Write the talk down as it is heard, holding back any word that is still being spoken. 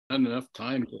enough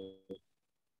time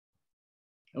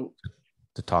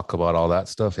to talk about all that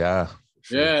stuff. Yeah.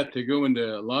 Sure. Yeah, to go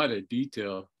into a lot of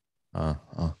detail. How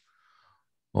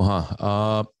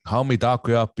me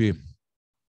dakuyapi?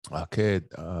 Okay,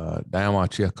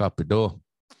 Diamachi Kapido,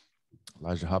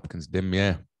 Elijah Hopkins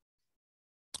Demie.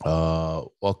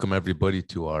 Welcome everybody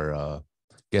to our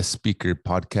guest speaker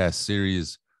podcast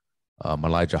series. I'm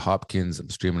Elijah Hopkins. I'm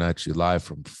streaming at you live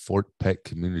from Fort Peck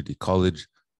Community College.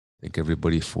 Thank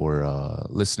everybody for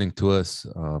listening to us.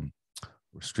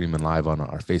 We're streaming live on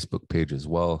our Facebook page as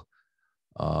well.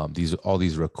 All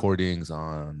these recordings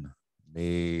on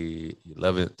May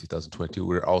 11th, 2022.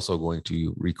 We're also going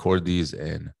to record these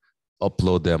and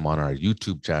upload them on our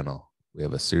YouTube channel. We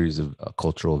have a series of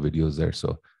cultural videos there,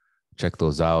 so check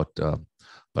those out.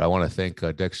 But I want to thank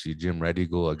Dexy Jim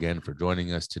Redigo again for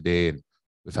joining us today. And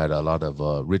we've had a lot of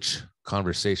rich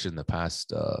conversation the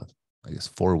past,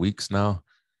 4 weeks now.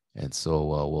 And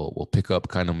so we'll pick up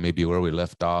kind of maybe where we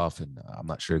left off. And I'm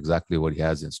not sure exactly what he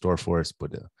has in store for us,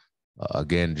 but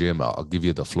again, Jim, I'll give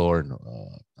you the floor. And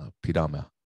Pidama.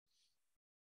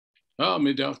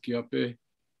 Midakiape.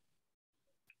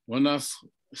 Wanas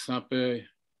sape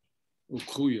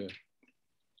ukuya.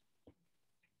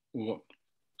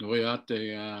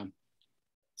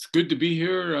 It's good to be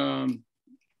here.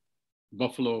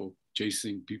 Buffalo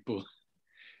chasing people.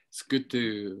 It's good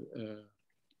to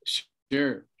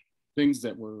share things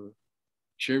that were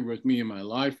shared with me in my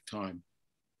lifetime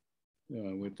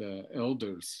with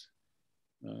elders.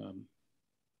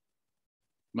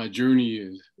 My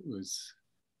journey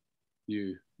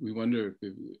we wonder if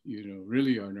it,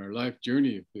 really on our life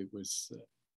journey, if it was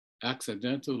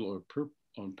accidental or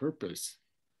on purpose.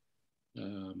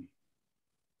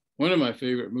 One of my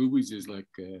favorite movies is like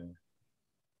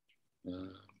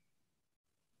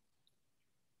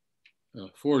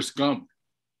Forrest Gump.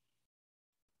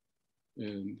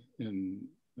 And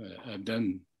I've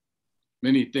done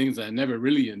many things I never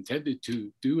really intended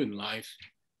to do in life.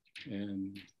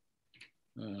 And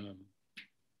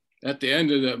at the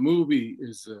end of that movie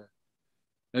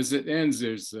as it ends,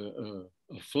 there's a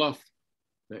fluff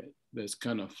that's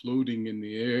kind of floating in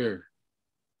the air.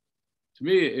 To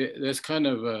me, that's kind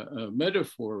of a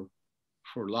metaphor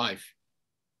for life.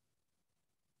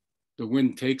 The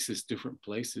wind takes us different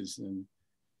places,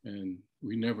 and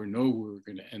we never know where we're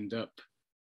going to end up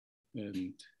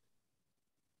and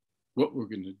what we're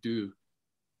going to do.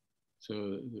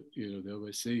 So, they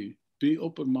always say, be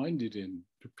open-minded and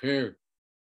prepare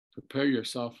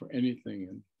yourself for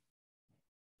anything.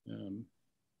 And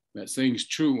that saying's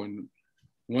true. When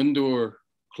one door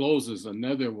closes,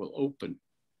 another will open.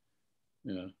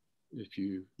 If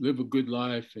you live a good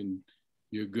life and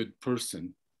you're a good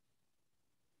person.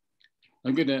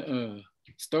 I'm going to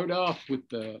start off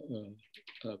with a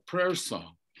prayer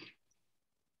song.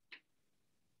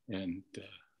 And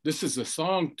this is a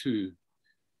song to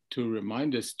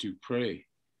remind us to pray.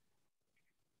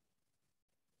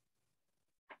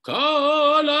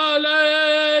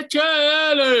 Kalale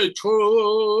chele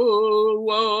chuo,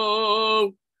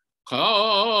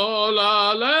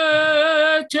 kalale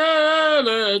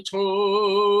chele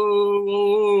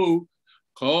chuo,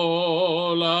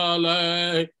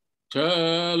 kalale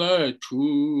chele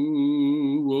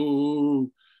chuo,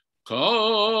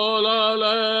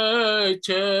 kalale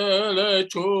chele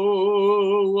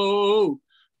chuo,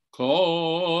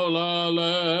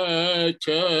 kalale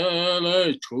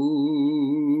chele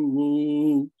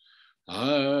chuo. Ay,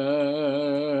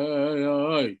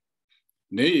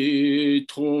 ni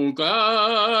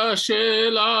tonga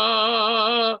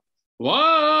shela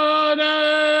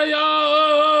wane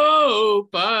ya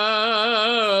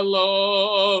palo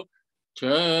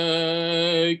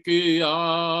chekia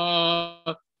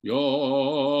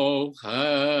yo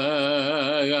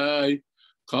hay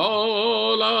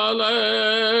kalale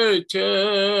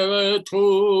chele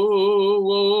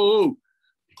chuo,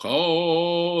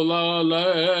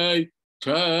 kalale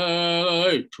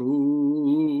chele chuo.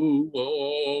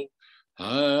 Hey.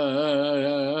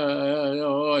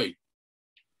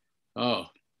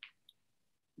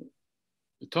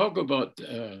 Talk about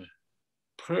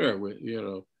prayer with,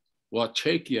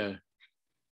 wachekia.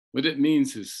 What it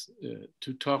means is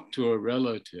to talk to a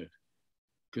relative,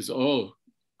 because all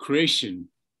creation,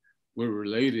 we're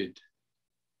related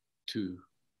to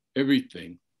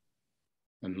everything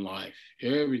in life.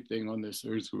 Everything on this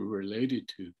earth we're related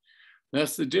to.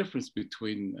 That's the difference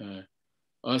between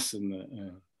us and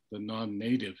the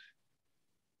non-native.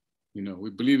 We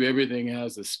believe everything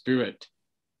has a spirit,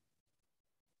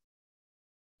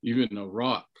 even a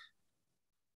rock.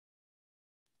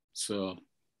 So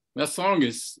that song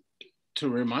is to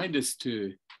remind us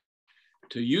to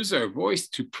use our voice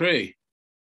to pray.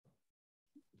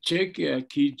 Cheke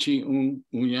ki chi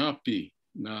unyapi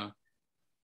na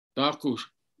daku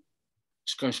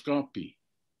skashkapi.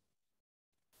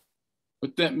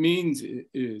 What that means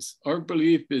is our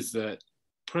belief is that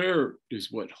prayer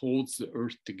is what holds the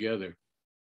earth together,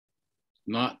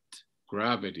 not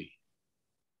gravity.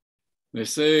 They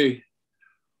say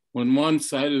when one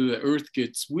side of the earth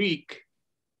gets weak,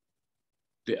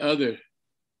 the other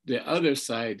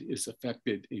side is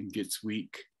affected and gets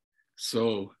weak.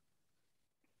 So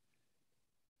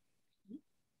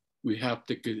we have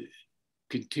to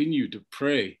continue to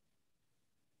pray.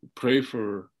 Pray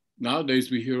for,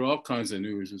 nowadays we hear all kinds of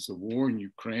news. There's a war in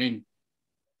Ukraine.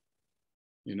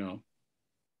 You know,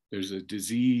 there's a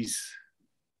disease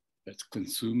that's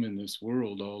consuming this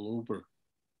world all over.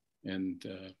 And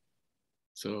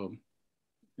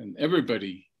and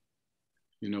everybody,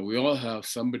 you know, we all have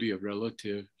somebody, a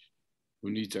relative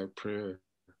who needs our prayer.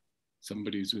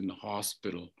 Somebody who's in the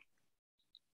hospital.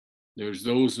 There's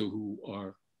those who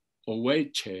are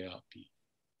owecheapi.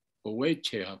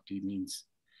 Owecheapi means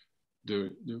they're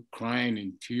crying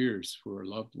in tears for a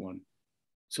loved one.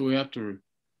 So we have to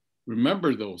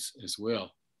remember those as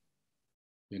well.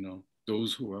 You know,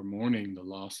 those who are mourning the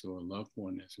loss of a loved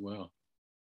one as well.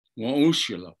 And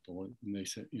they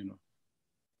said, you know,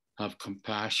 have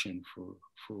compassion for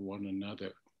one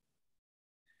another.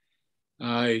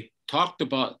 I talked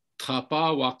about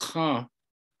tapa waka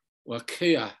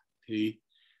wakea,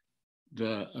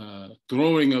 the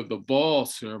throwing of the ball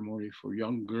ceremony for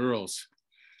young girls.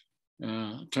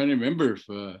 I'm trying to remember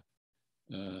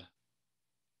if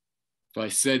I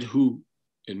said who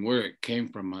and where it came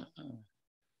from.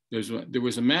 There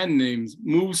was a man named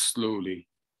Mooslowly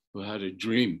who had a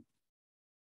dream.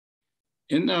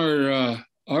 In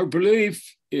our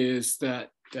belief is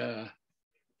that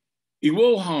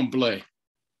Iwo Hamble,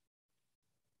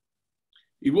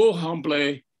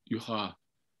 you have a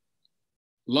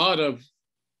lot of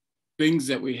things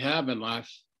that we have in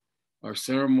life, our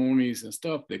ceremonies and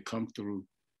stuff, they come from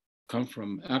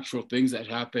actual things that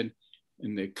happen,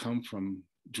 and they come from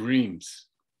dreams.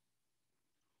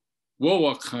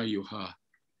 Wowaka you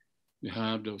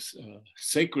have those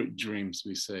sacred dreams,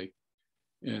 we say,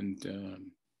 and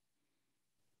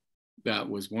that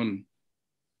was one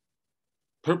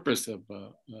purpose of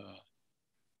the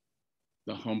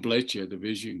Hamblecha, the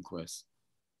vision quest,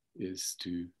 is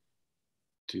to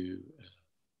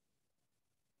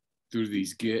through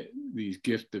these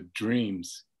gift of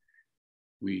dreams,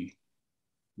 we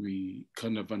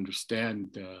kind of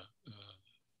understand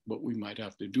what we might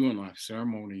have to do in life,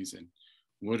 ceremonies, and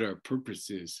what our purpose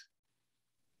is.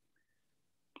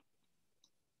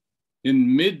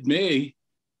 In mid-May,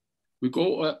 we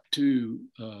go up to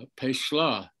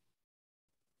Peshla,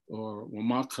 or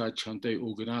Wamaka Chante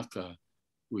Oganaka,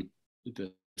 with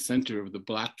the center of the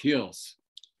Black Hills.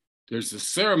 There's a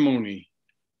ceremony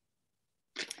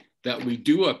that we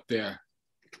do up there.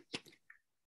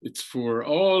 It's for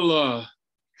all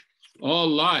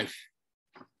life.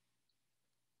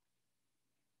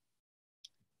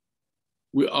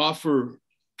 We offer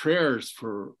prayers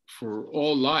for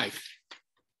all life.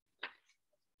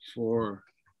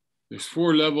 There's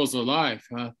 4 levels of life,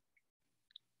 huh?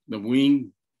 The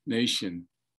winged nation,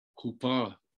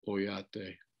 Kupa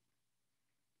Oyate.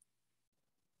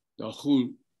 The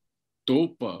Hu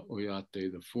Dopa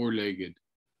Oyate, the 4-legged.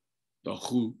 The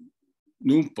Hu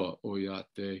Numpa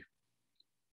Oyate.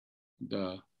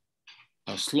 The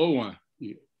Asloa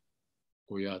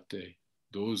Oyate,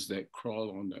 those that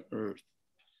crawl on the earth.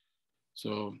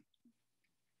 So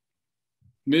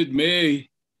mid-May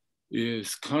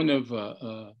is kind of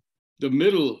the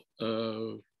middle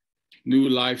of new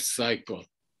life cycle.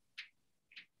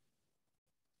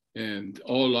 And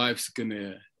all life's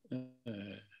gonna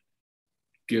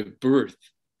give birth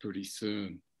pretty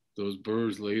soon. Those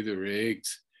birds lay their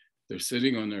eggs. They're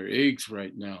sitting on their eggs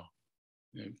right now.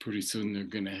 And pretty soon they're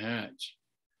gonna hatch.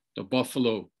 The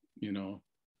buffalo, you know,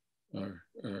 are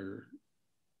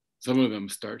some of them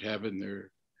start having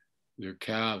their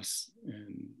calves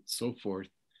and so forth.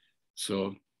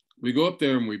 So we go up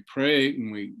there and we pray,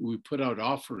 and we put out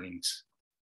offerings.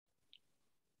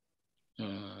 We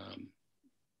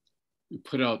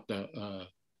put out the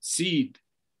seed,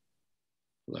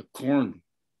 like corn.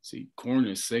 See, corn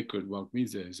is sacred.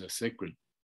 Wakmiza is a sacred.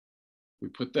 We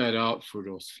put that out for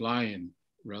those flying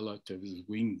relatives,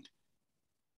 winged.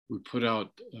 We put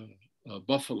out a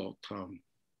buffalo tongue,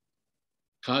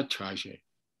 katraje,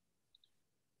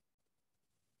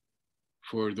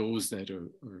 for those that are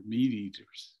meat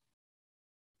eaters.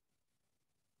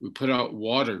 We put out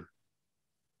water,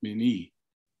 mini,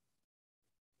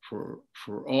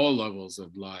 for all levels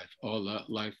of life. All that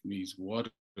life needs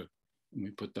water, and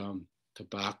we put down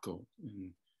tobacco,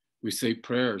 and we say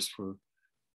prayers for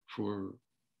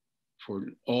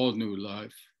all new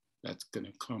life that's going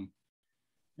to come,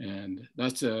 and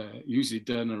that's usually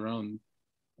done around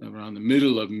the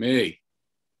middle of May.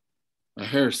 I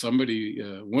heard somebody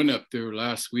went up there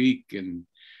last week, and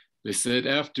they said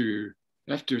after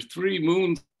 3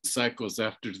 moon cycles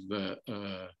after the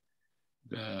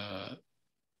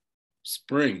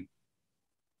spring,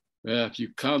 if you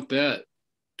count that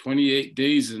 28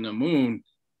 days in a moon,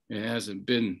 it hasn't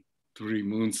been 3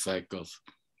 moon cycles.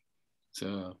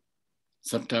 So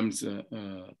sometimes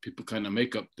people kind of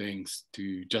make up things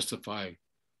to justify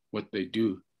what they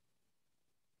do.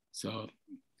 So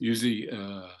usually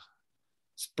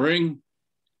spring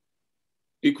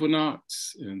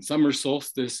equinox and summer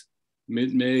solstice,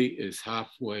 mid-May is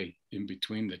halfway in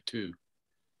between the two.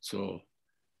 So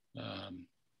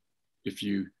if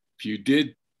you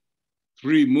did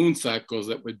 3 moon cycles,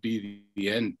 that would be the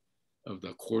end of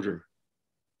the quarter.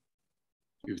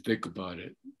 If you think about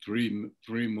it, three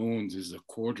moons is a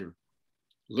quarter,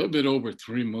 a little bit over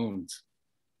 3 moons.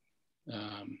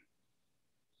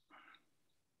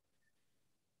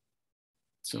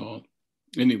 So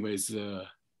anyways,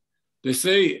 they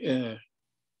say,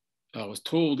 I was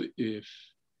told if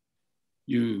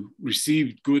you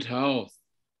received good health,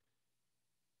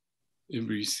 you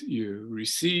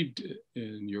received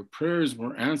and your prayers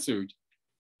were answered,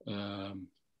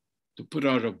 to put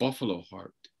out a buffalo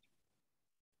heart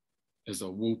as a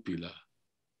wopila.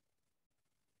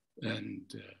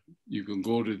 And you can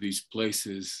go to these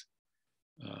places.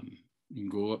 You can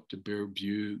go up to Bear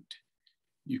Butte.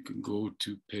 You can go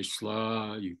to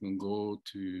Peshla. You can go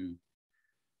to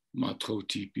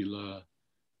Matotipila,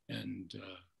 and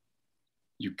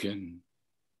you can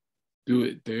do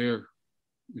it there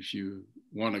if you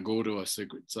want to go to a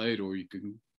sacred site, or you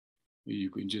can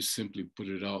just simply put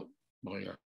it out by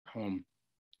your home.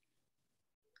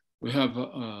 We have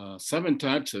 7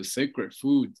 types of sacred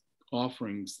food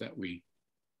offerings that we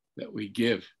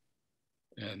give,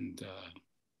 and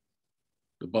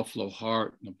the buffalo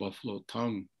heart and the buffalo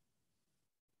tongue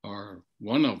are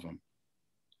one of them.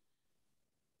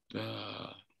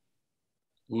 The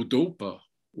udopa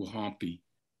uhampi,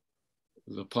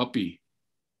 the puppy,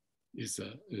 is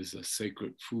a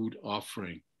sacred food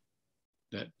offering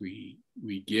that we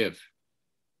give.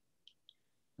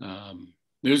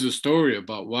 There's a story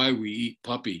about why we eat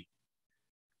puppy.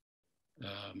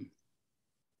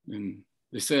 And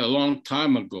they say a long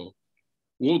time ago,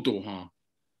 Wodohan.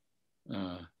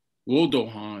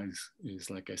 Wodohan is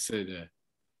like I said,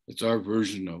 it's our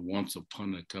version of Once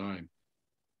Upon a Time.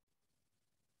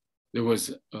 There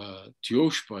was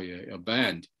Tioshpaya, a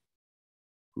band,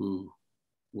 who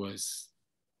was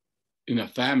in a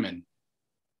famine,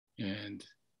 and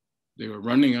they were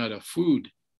running out of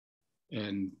food,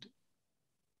 and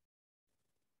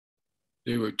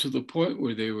they were to the point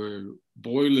where they were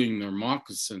boiling their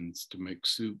moccasins to make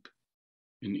soup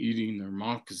and eating their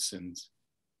moccasins.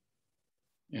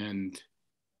 And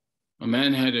a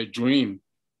man had a dream.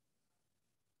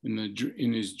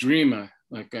 In his dream,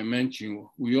 like I mentioned,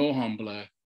 Uyohambla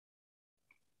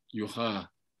Yoha,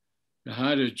 he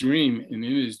had a dream, and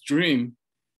in his dream,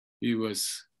 he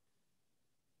was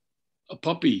a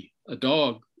puppy, a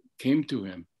dog came to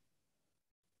him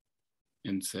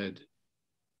and said,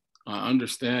 I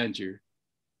understand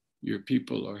your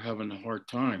people are having a hard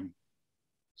time,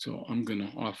 so I'm going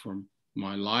to offer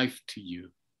my life to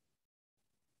you.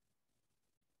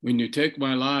 When you take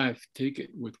my life, take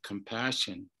it with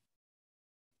compassion,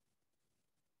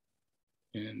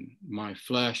 and my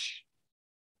flesh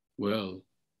will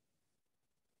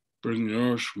bring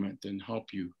nourishment and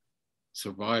help you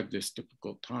survive this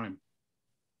difficult time.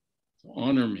 So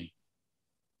honor me.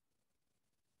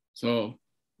 So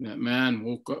that man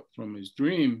woke up from his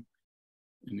dream,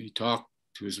 and he talked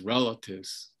to his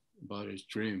relatives about his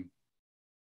dream.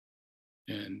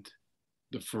 And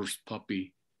the first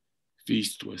puppy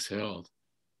feast was held.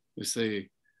 They say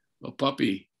a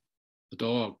puppy, a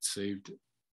dog, saved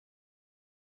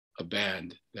a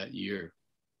band that year.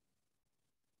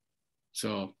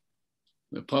 So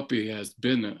the puppy has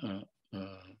been a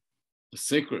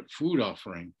sacred food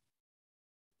offering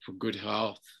for good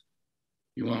health.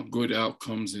 You want good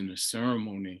outcomes in a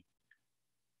ceremony.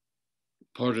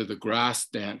 Part of the grass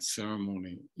dance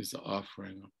ceremony is the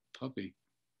offering of a puppy.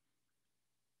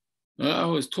 I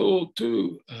was told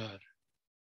too,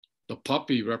 the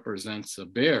puppy represents a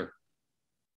bear.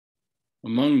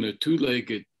 Among the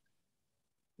 2-legged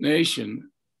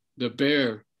nation, the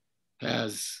bear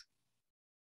has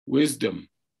wisdom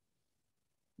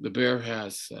the bear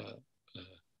has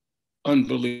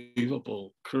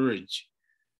unbelievable courage.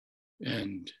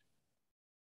 And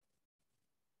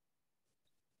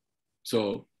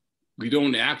so we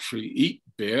don't actually eat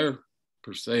bear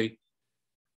per se,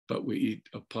 but we eat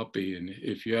a puppy. And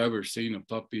if you ever seen a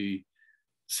puppy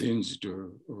singed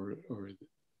or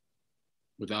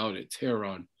without its hair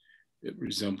on, it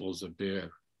resembles a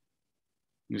bear.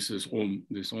 This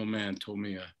old man told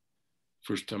me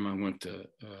first time I went to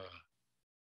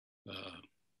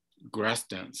grass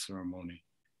dance ceremony,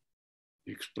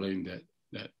 he explained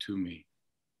that to me.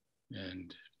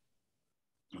 And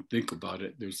I think about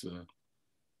it, there's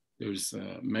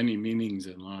many meanings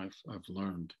in life I've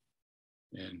learned,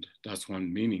 and that's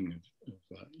one meaning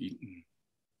of eating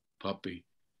puppy.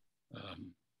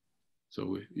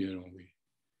 So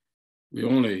we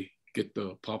only get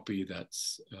the puppy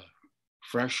that's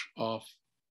fresh off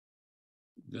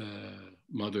the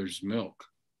mother's milk,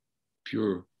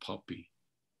 pure puppy.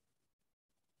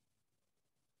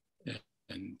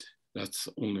 And that's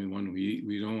the only one we eat.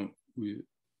 We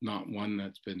not one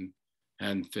that's been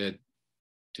hand-fed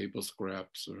table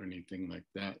scraps or anything like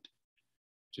that.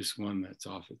 Just one that's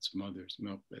off its mother's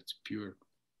milk, that's pure.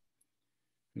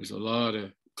 There's a lot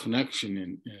of connection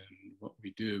in what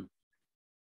we do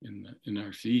in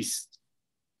our feast.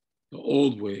 The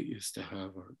old way is to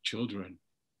have our children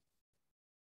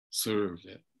serve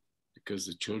it because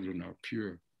the children are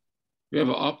pure. We have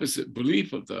an opposite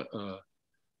belief of the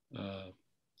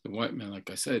white man. Like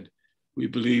I said, we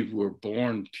believe we're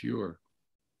born pure.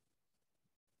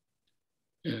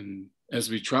 And as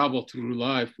we travel through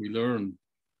life, we learn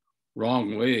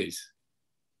wrong ways.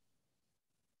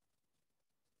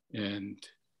 And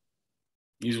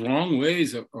these wrong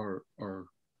ways are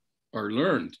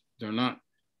learned. They're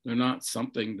not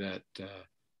something that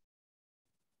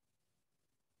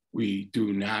we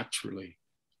do naturally.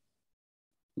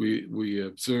 We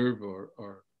observe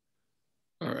our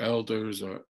elders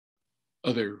or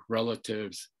other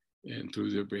relatives, and through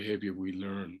their behavior we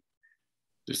learn.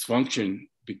 Dysfunction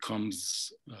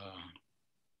becomes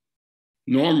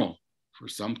normal for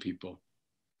some people.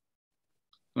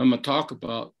 I'm going to talk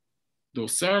about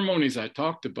those ceremonies I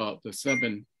talked about. The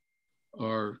 7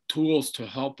 are tools to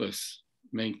help us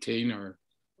maintain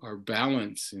our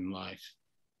balance in life.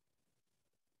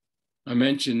 I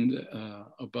mentioned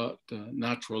about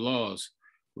natural laws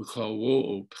we call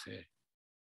wo'opre.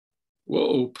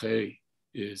 Wo'opre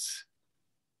is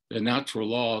the natural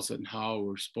laws and how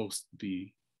we're supposed to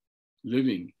be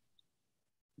living.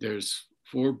 There's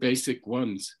 4 basic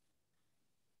ones.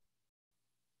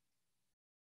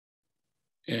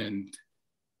 And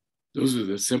those are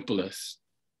the simplest.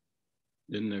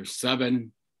 Then there's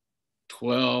 7,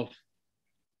 12,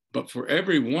 but for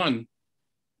every one,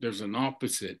 there's an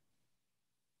opposite.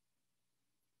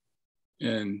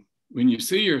 And when you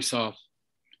see yourself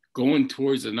going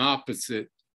towards an opposite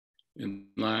in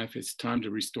life, it's time to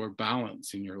restore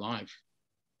balance in your life.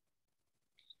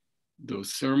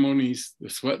 Those ceremonies, the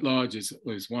sweat lodge is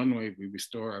one way we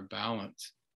restore our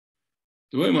balance.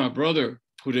 The way my brother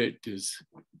put it is,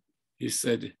 he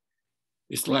said,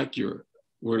 it's like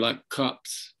we're like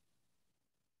cups.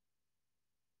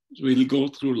 As we go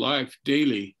through life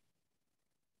daily,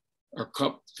 our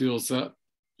cup fills up,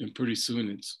 and pretty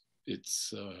soon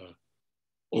it's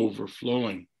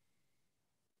overflowing.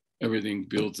 Everything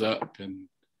builds up, and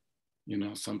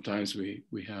sometimes we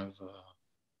have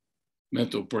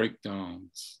mental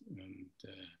breakdowns, and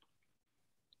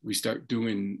we start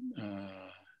doing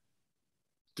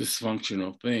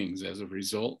dysfunctional things as a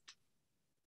result.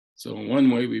 So one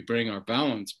way we bring our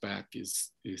balance back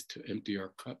is to empty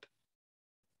our cup.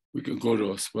 We can go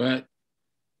to a sweat,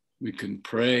 we can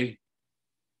pray,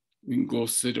 we can go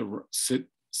sit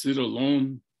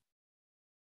alone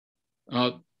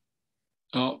out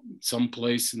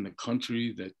someplace in the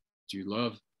country that you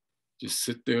love. Just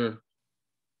sit there.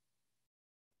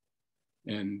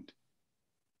 And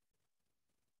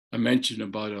I mentioned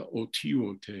about a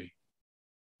otiwote.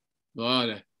 A lot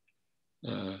of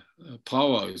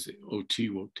pawa is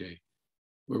otiwote,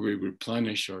 where we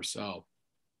replenish ourselves.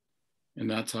 And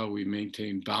that's how we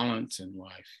maintain balance in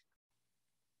life.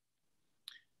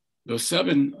 Those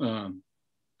 7,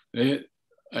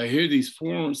 I hear these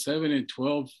 4, 7, and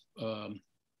 12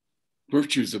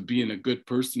 virtues of being a good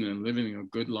person and living a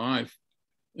good life.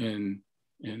 And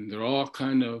they're all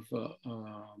kind of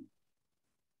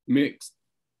mixed,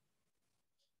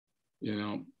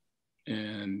 and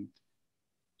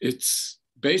it's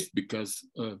based because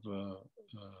of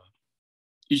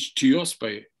each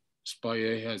Tiospaye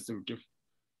has their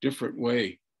different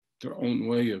way, their own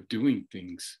way of doing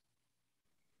things.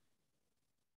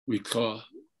 We call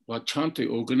Wachante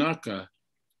Oganaka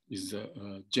is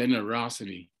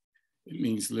generosity. It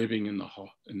means living in the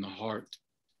heart,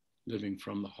 living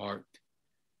from the heart,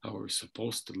 how we're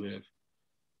supposed to live.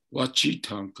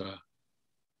 Wachitanka,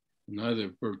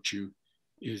 another virtue,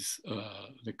 is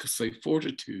they could say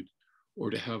fortitude, or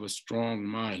to have a strong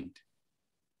mind.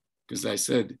 Because I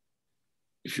said,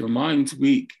 if your mind's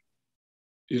weak,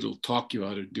 it'll talk you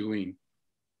out of doing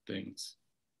things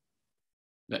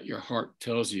that your heart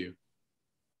tells you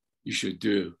you should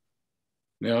do.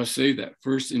 Now I say that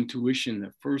first intuition,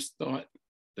 that first thought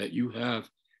that you have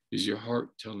is your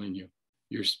heart telling you,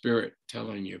 your spirit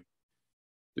telling you,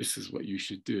 this is what you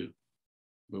should do.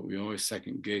 But we always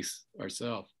second guess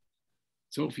ourselves.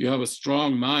 So if you have a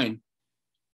strong mind,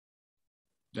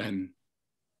 then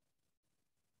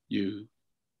you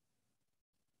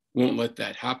won't let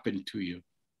that happen to you.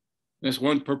 That's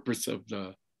one purpose of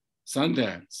the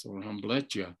Sundance or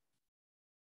Hambletya.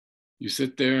 You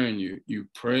sit there and you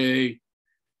pray,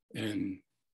 and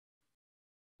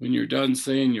when you're done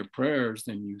saying your prayers,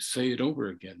 then you say it over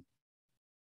again.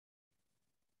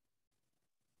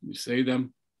 You say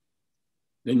them,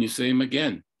 then you say them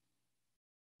again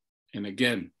and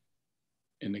again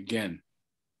and again.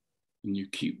 And you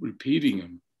keep repeating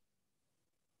them.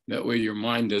 That way your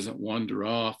mind doesn't wander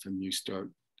off and you start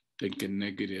thinking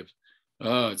negative.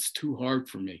 Oh, it's too hard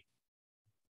for me.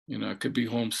 You know, I could be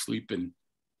home sleeping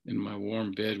in my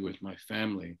warm bed with my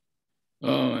family.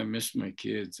 Oh, I miss my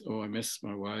kids. Oh, I miss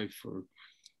my wife, or,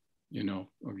 you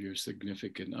know, or your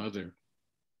significant other.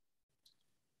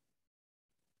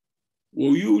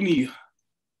 Woyuni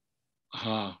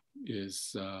ha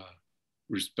is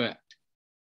respect.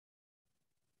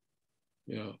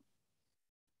 Yeah.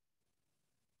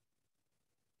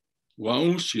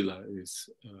 Waunshila is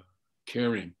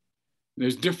caring.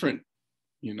 There's different,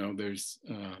 you know, there's,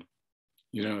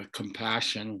 you know,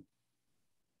 compassion,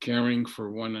 caring for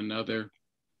one another.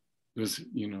 There's,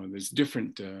 you know, there's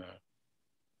different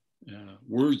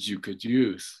words you could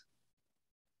use.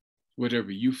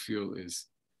 Whatever you feel is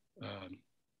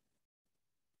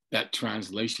that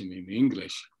translation in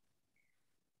English.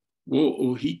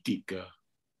 Wo'ohitika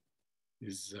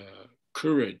is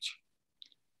courage.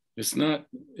 It's not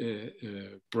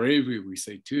bravery, we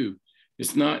say too.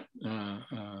 It's not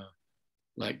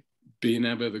like being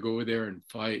able to go there and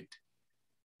fight,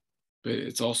 but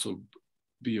it's also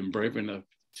being brave enough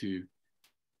to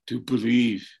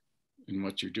believe in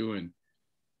what you're doing,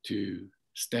 to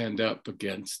stand up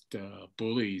against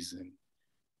bullies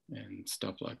and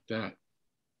stuff like that.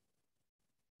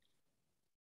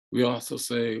 We also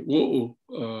say,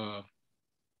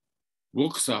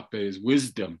 woksape is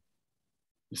wisdom.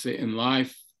 We say in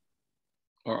life,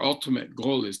 our ultimate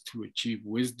goal is to achieve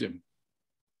wisdom.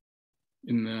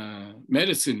 In the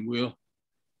medicine wheel,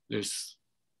 there's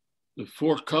the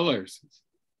 4 colors,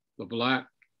 the black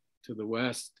to the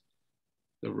west,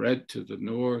 the red to the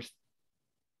north,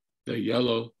 the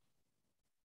yellow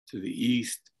to the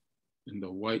east, and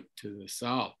the white to the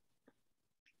south.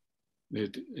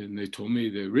 And they told me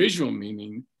the original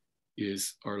meaning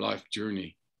is our life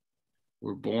journey.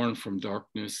 We're born from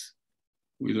darkness.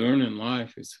 We learn in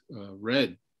life is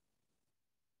red.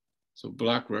 So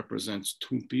black represents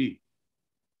Tumpi,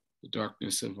 the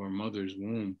darkness of our mother's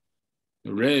womb.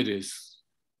 The red is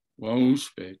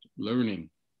Waunspet,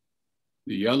 learning.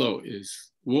 The yellow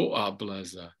is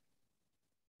Wo'ablaza.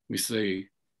 We say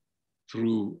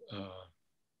through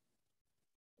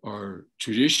our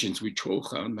traditions, we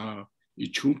chocha na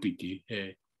ichumpiti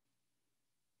he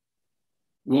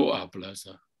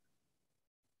Wo'ablaza.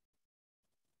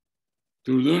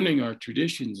 Through learning our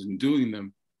traditions and doing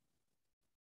them,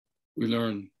 we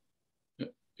learn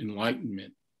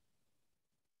enlightenment.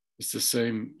 It's the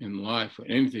same in life.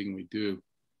 Anything we do,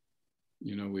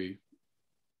 you know, we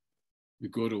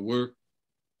go to work,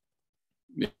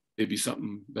 maybe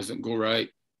something doesn't go right,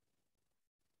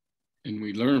 and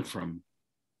we learn from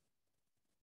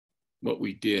what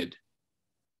we did.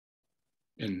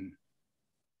 And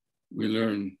we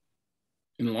learn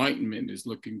enlightenment is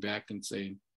looking back and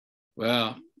saying,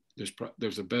 well,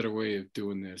 there's a better way of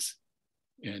doing this.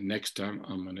 And next time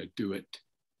I'm going to do it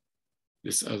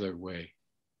this other way.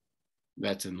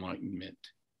 That's enlightenment.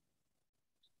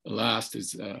 The last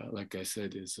is, like I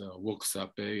said, is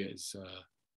woksape, is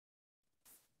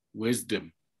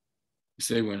wisdom. We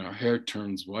say when our hair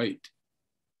turns white.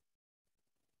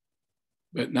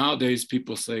 But nowadays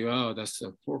people say, oh, that's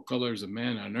the 4 colors of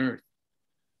man on earth.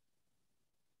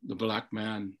 The black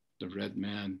man, the red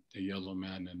man, the yellow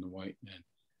man, and the white man.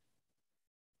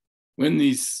 When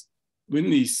these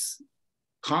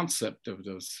concept of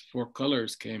those 4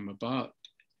 colors came about,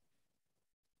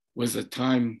 was a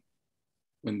time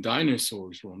when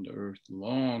dinosaurs roamed the earth a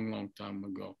long, long time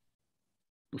ago,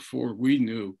 before we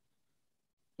knew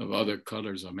of other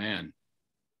colors of man.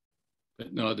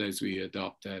 But nowadays we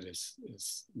adopt that as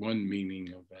one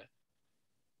meaning of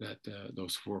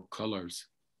those four colors.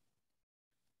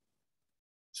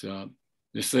 So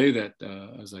they say that,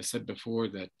 as I said before,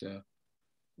 that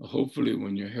hopefully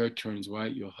when your hair turns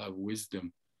white, you'll have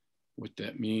wisdom, what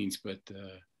that means. But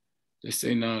they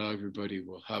say not everybody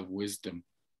will have wisdom.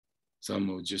 Some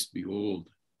will just be old.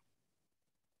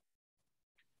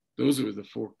 Those are the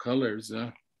four colors.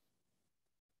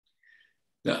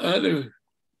 Another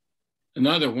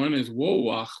one is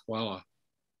Wowachwala,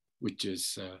 which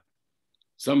is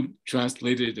some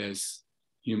translated as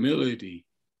humility.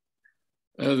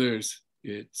 Others,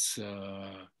 it's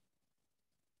to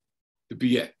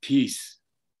be at peace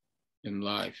in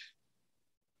life.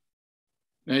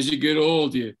 And as you get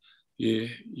old, you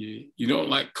don't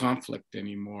like conflict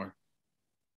anymore.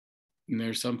 And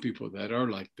there's some people that are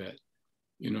like that.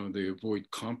 They avoid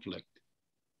conflict.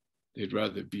 They'd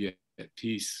rather be at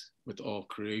peace with all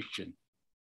creation.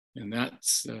 And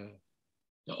that's the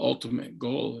ultimate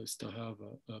goal, is to have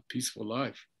a peaceful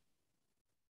life.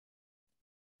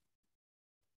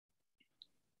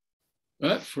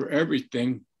 But for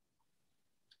everything,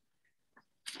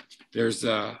 there's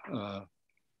an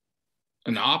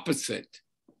opposite.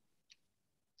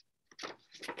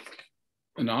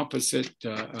 An opposite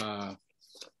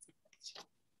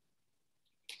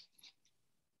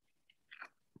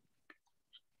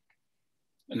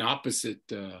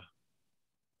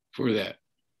for that,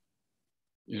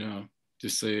 to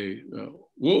say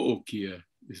wo'okia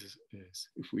is,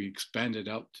 if we expand it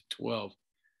out to 12,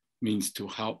 means to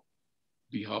help,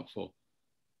 be helpful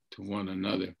to one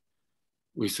another.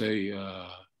 We say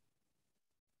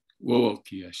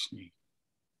wo'okiashni,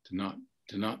 to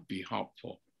not be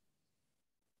helpful.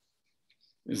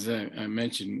 As I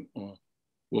mentioned,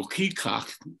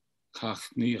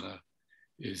 wokikachnira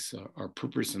is our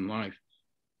purpose in life.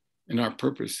 And our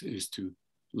purpose is to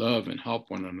love and help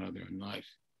one another in life.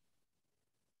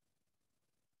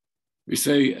 We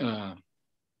say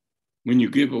when you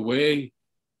give away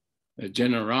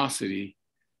generosity,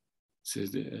 it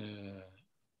says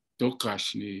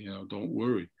dokashni, don't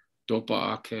worry.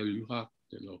 Dopa akeluha,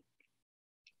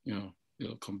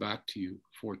 it'll come back to you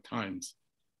 4 times.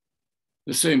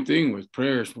 The same thing with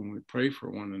prayers. When we pray for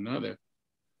one another,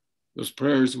 those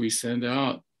prayers we send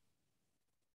out,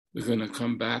 they're going to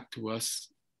come back to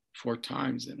us 4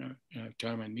 times in our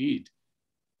time of need.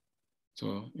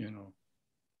 So,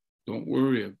 don't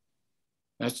worry.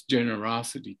 That's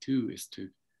generosity too, is to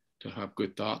have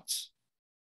good thoughts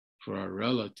for our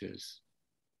relatives.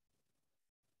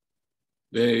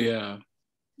 There's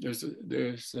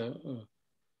a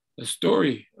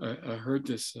story. I heard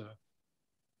this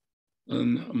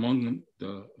among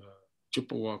the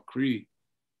Chippewa Cree,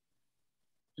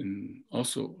 and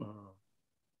also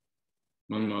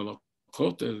among the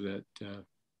Lakota, that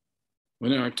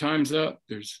when our time's up,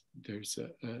 there's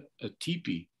a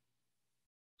teepee,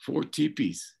 4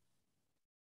 teepees,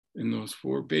 and those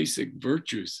 4 basic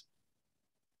virtues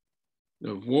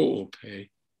of Wo'ope.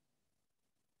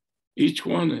 Each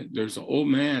one, there's an old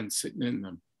man sitting in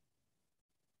them,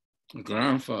 a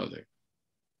grandfather,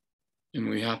 and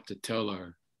we have to tell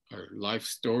our life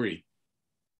story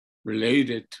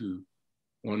related to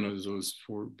one of those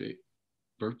 4 big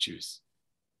virtues.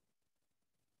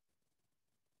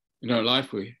 In our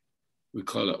life, we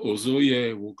call it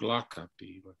Ozoye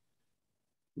Woglakapi.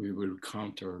 We would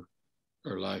recount our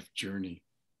life journey.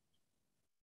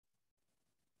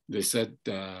 They said,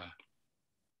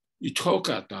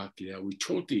 Itoka takia,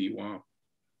 Wichoti wa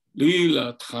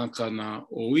Lila Trankana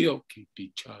Oioki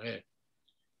Pichare.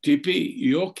 Tipi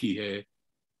Ioki he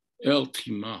El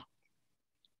Tima.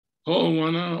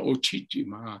 Howana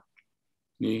Ochichima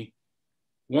ni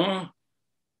wa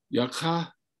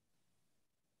Yaka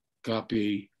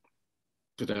Kapi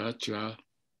Kadacha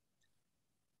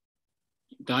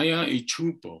Daya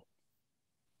Ichupo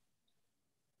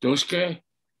Doske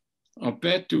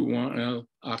Apetu wa El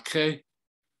Ake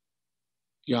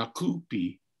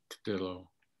Yakupi Kdelo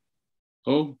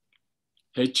Ho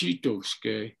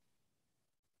Hechitoske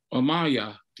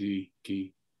Omaya Ki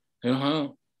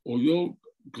Heha Oyo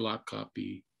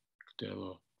Glakapi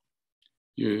Kdelo.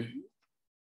 You're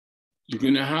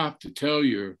gonna have to tell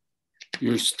your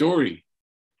story,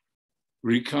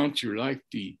 recount your life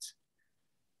deeds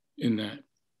in that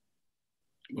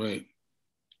way.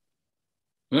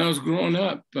 When I was growing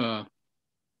up,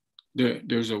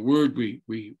 there's a word we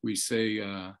say,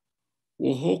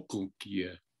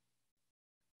 wohokunkia.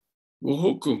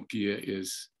 Wohokunkia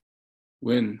is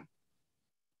when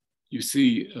you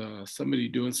see somebody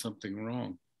doing something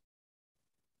wrong,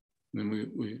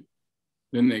 then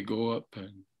then they go up,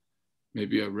 and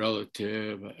maybe a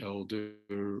relative, an elder,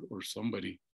 or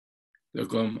somebody, they'll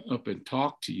come up and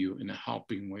talk to you in a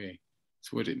helping way.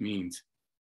 That's what it means.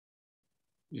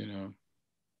 You know,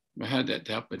 I had that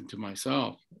happen to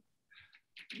myself.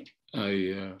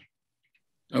 I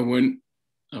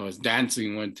was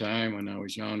dancing one time when I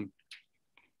was young,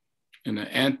 and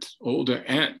an older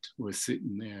aunt was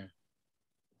sitting there.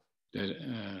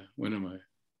 That one of my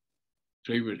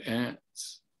favorite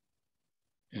aunts,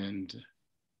 and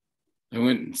I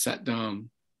went and sat down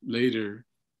later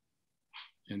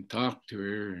and talked to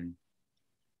her, and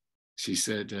she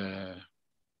said,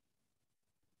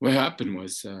 what happened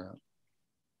was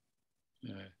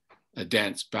I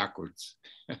danced backwards.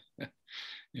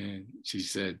 And she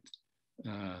said,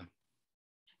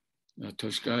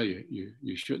 Toshka,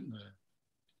 you shouldn't,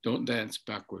 don't dance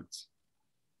backwards.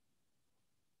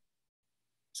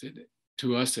 Said,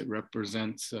 to us, it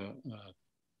represents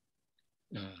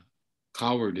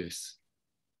cowardice,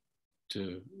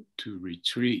 to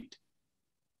retreat.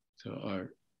 So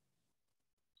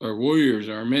our warriors,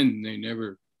 our men, they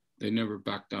never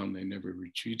backed down, they never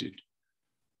retreated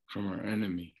from our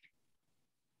enemy.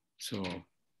 So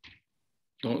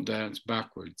don't dance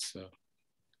backwards.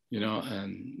 You know,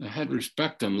 and I had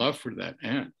respect and love for that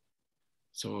aunt.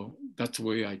 So that's the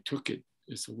way I took it.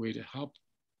 It's a way to help,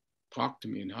 talk to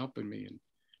me and helping me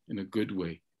in a good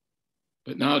way.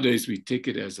 But nowadays we take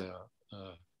it as a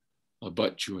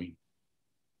butt chewing.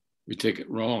 We take it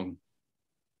wrong.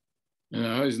 And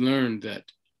I always learned that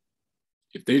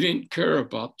if they didn't care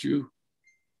about you,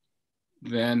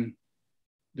 then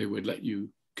they would let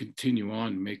you continue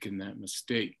on making that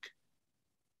mistake.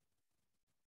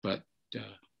 But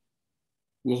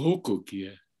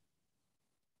wohokokia,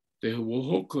 they will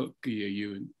wohokokia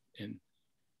you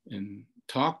and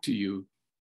talk to you.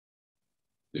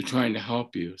 They're trying to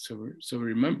help you. So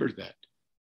remember that,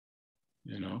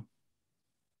 you know.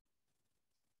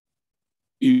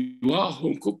 Iwa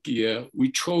hokokia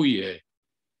witroye.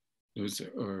 Those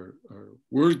are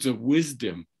words of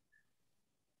wisdom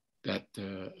that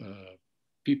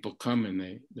people come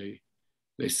and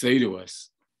they say to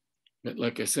us. But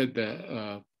like I said,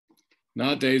 that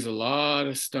nowadays a lot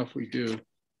of stuff we do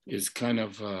is kind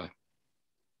of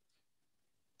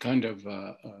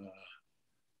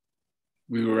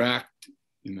we react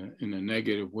in a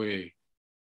negative way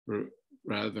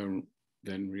rather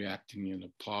than reacting in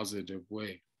a positive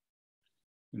way.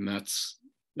 And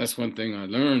that's one thing I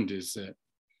learned, is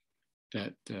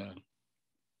that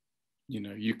you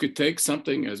know, you could take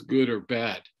something as good or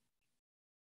bad,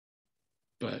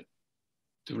 but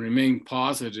to remain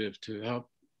positive, to help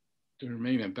to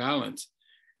remain in balance,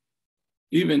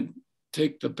 even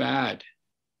take the bad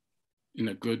in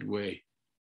a good way.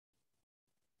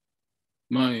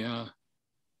 My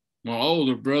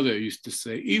older brother used to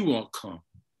say, Iwaka.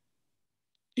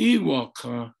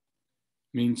 Iwaka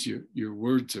means your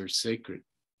words are sacred.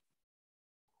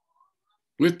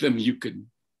 With them, you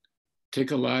can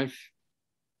take a life,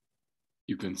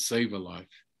 you can save a life.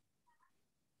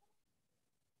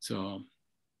 So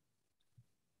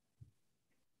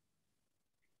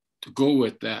to go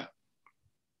with that,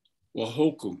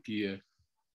 wahokokia,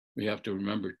 we have to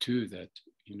remember too that,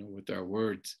 you know, with our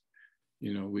words,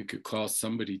 you know, we could cause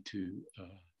somebody to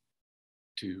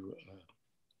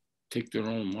take their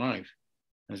own life.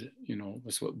 As you know,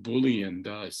 that's what bullying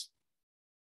does.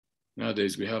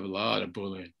 Nowadays, we have a lot of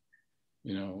bullying.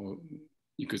 You know,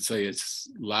 you could say it's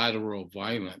lateral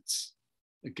violence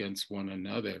against one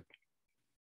another.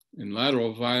 And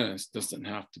lateral violence doesn't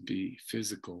have to be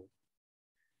physical.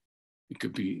 It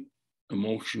could be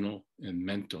emotional and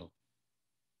mental.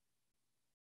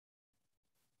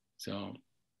 So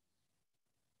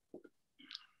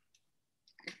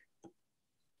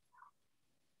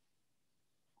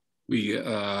we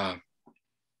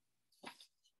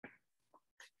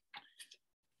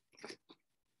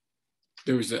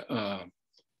there was a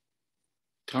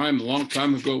time, a long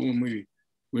time ago, when we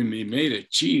made a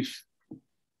chief,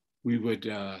 we would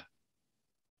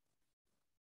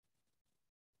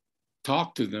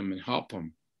talk to them and help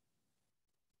them.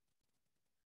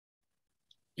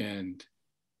 And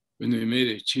when we made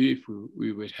a chief,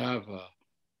 we would have a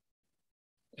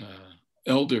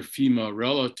elder female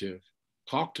relative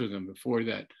talk to them before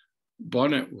that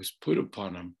bonnet was put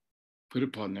upon them, put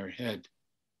upon their head.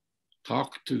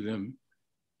 Talk to them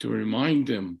to remind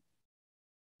them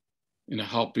in a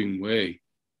helping way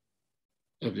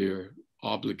of their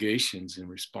obligations and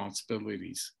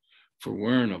responsibilities for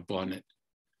wearing a bonnet.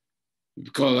 We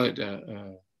call it,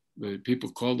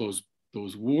 people call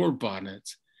those war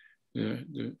bonnets,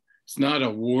 It's not a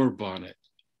war bonnet.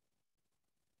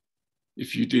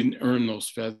 If you didn't earn those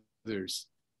feathers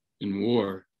in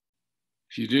war,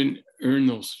 if you didn't earn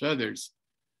those feathers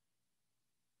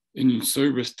in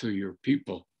service to your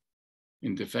people,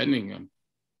 in defending them,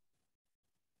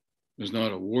 there's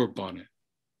not a war bonnet.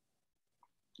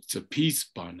 It's a peace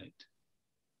bonnet.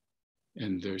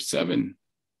 And there's 7,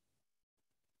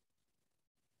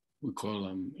 we call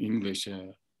them English,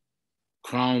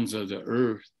 crowns of the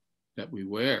earth that we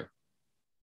wear.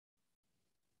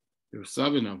 There are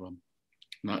 7 of them,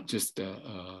 not just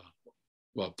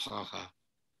wapaha.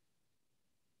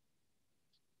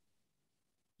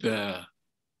 The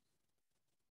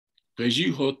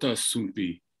Vejihota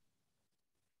Sumpi,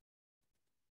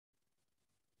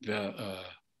 the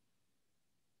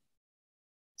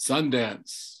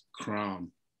Sundance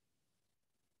crown,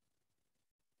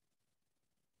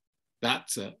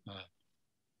 that's the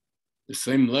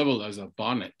same level as a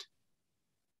bonnet,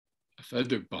 a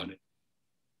feather bonnet.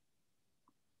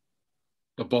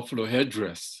 The buffalo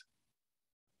headdress,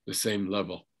 the same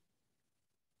level.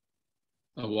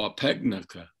 A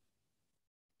wapegnica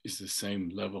is the same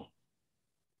level.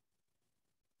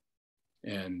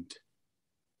 And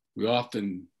we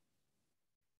often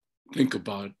think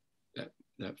about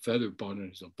that feather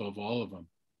bonnet is above all of them,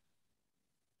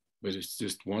 but it's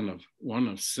just one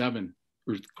of 7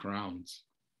 earth crowns.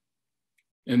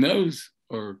 And those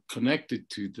are connected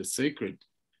to the sacred.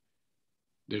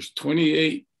 There's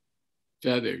 28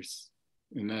 feathers.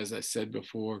 And as I said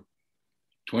before,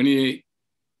 28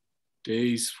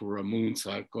 days for a moon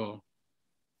cycle,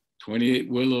 28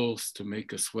 willows to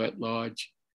make a sweat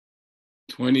lodge,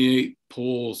 28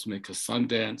 poles make a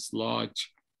Sundance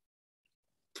lodge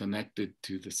connected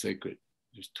to the sacred.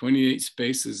 There's 28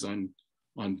 spaces on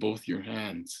both your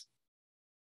hands.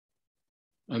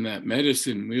 On that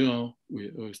medicine wheel, I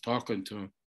was talking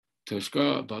to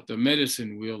Scott about the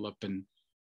medicine wheel up in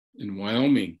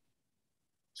Wyoming.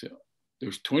 So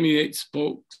there's 28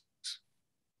 spokes.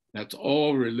 That's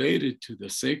all related to the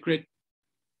sacred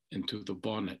and to the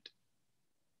bonnet.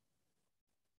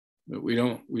 But we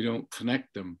don't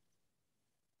connect them,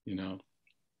 you know.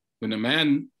 When a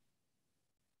man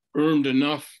earned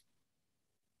enough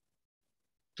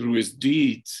through his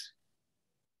deeds,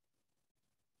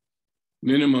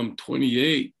 minimum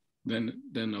 28,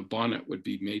 then a bonnet would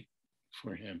be made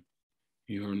for him.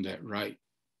 He earned that right.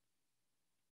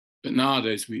 But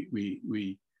nowadays we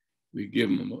give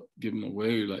them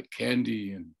away like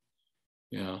candy, and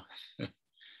you know.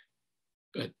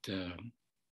 But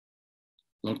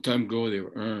long time ago they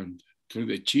were earned through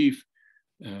the chief.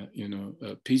 A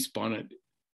peace bonnet.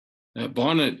 That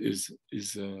bonnet is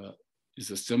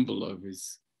a symbol of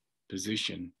his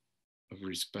position of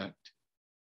respect.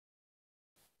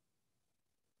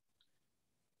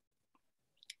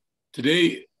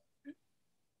 Today,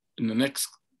 in the next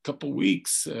couple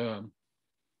weeks,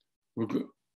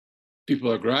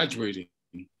 people are graduating,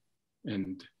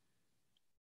 and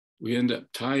we end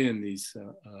up tying these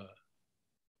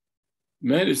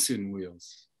medicine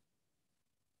wheels.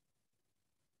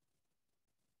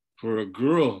 For a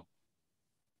girl,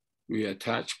 we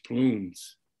attach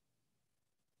plumes.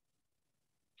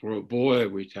 For a boy,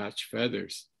 we attach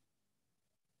feathers.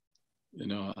 You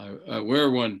know, I wear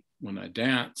one when I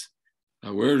dance. I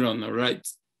wear it on the right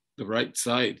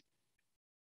side.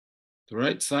 The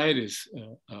right side is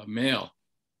male.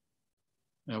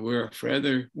 I wear a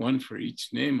feather, one for each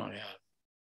name I have.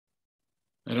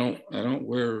 I don't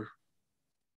wear.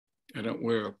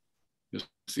 You'll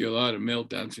see a lot of male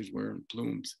dancers wearing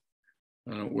plumes.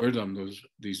 I don't wear them.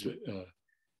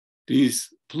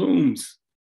 These plumes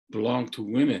belong to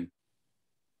women.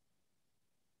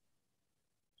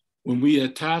 When we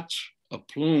attach a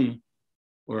plume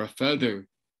or a feather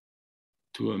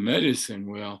to a medicine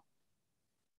wheel,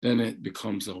 then it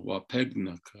becomes a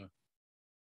wapegnica.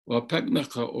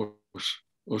 Wapegnica or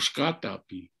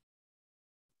shkatapi,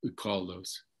 we call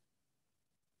those.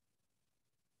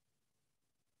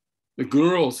 The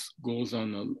girls goes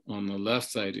on the left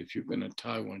side if you're going to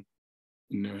tie one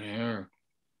in their hair,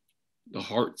 the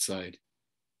heart side.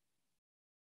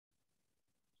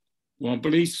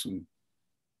 Wambrisu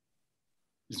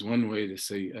is one way to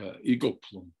say eagle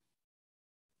plume.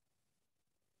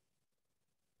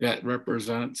 That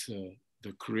represents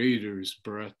the Creator's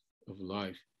breath of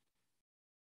life.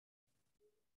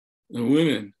 The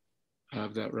women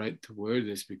have that right to wear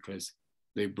this because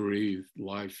they breathe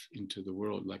life into the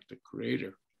world like the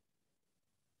Creator.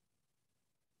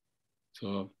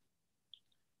 So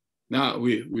now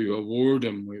we award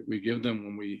them, we give them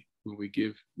when we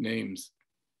give names.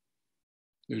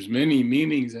 There's many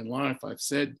meanings in life. I've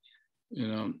said, you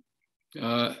know,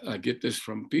 I get this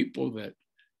from people that,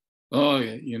 oh,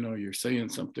 you're saying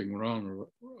something wrong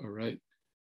or right.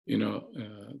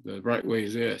 The right way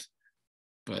is this,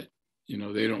 but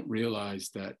they don't realize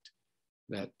that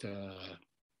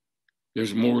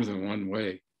there's more than one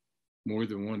way, more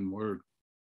than one word.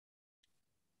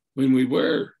 When we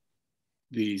wear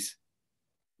these,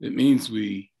 it means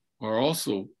we are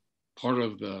also part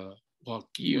of the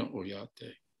Wakia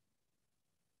Oyate,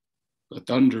 the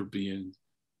thunder being,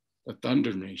 the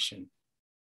thunder nation.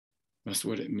 That's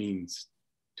what it means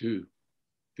too.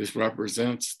 This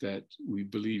represents that we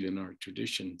believe in our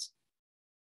traditions.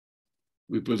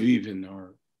 We believe in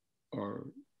our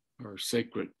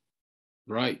sacred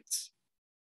rites.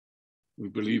 We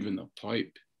believe in the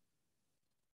pipe.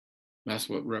 That's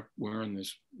what wearing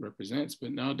this represents.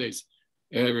 But nowadays,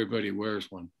 everybody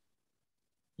wears one,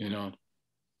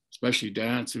 especially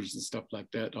dancers and stuff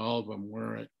like that. All of them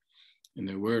wear it, and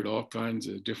they wear it all kinds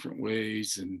of different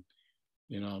ways. And,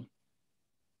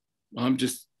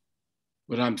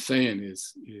 what I'm saying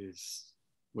is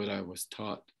what I was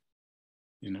taught,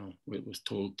 what was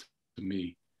told to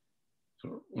me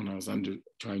when I was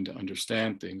trying to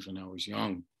understand things when I was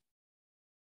young.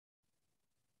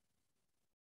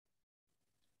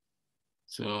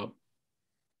 So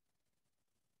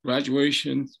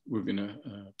graduations,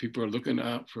 people are looking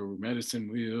out for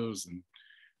medicine wheels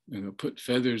and put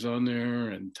feathers on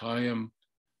there and tie them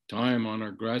on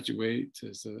our graduates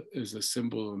as a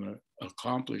symbol and an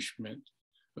accomplishment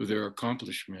of their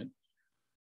accomplishment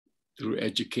through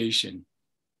education.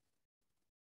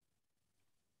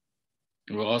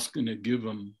 We're also going to give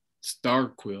them star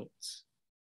quilts.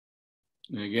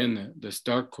 And again, the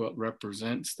star quilt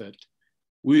represents that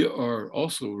we are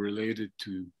also related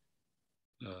to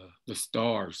the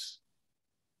stars.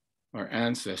 Our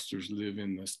ancestors live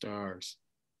in the stars.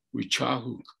 We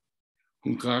chahuk,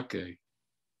 hunkake.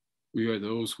 We are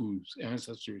those whose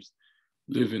ancestors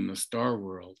live in the star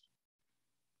world,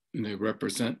 and they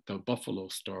represent the buffalo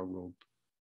star robe.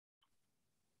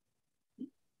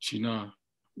 Shina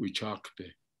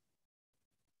Wichakpe.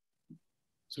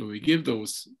 So we give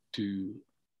those to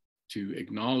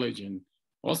acknowledge and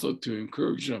also to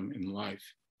encourage them in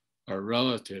life, our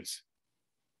relatives.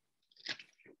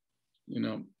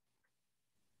 The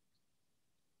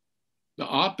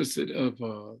opposite of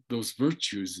those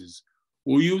virtues is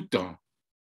uyuta,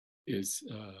 is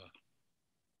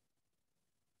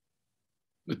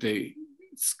what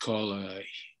it's called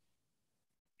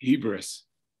hubris,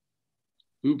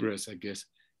 I guess,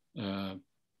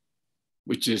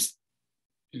 which is,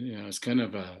 it's kind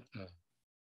of a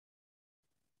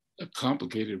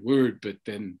complicated word, but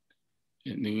then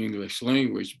in the English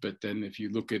language, but then if you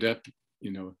look it up,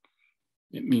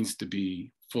 it means to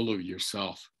be full of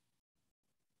yourself,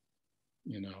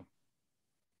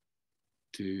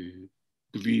 to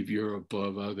believe you're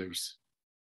above others.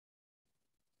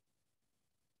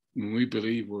 When we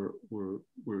believe we're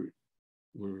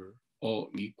all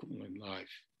equal in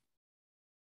life.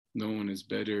 No one is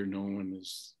better, no one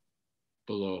is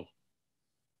below.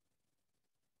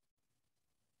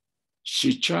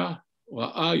 Shicha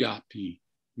wa ayapi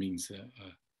means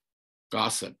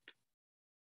gossip.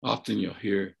 Often you'll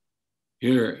hear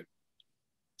it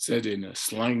said in a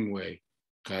slang way,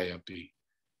 kayapi,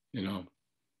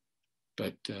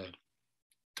 but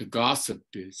to gossip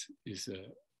is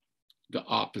the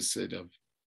opposite of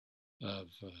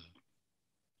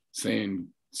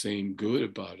saying good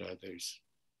about others.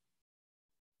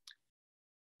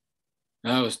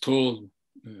 I was told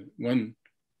one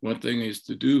thing is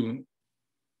to do,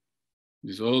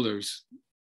 these elders,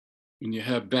 when you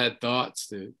have bad thoughts,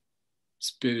 to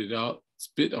spit it out,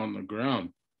 spit on the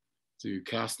ground, so you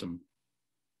cast them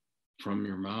from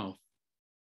your mouth.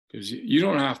 Because you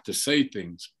don't have to say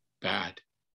things bad.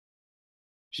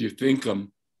 If you think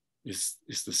them, it's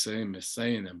the same as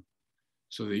saying them.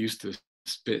 So they used to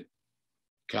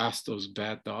cast those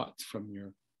bad thoughts from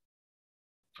your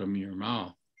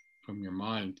mouth, from your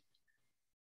mind.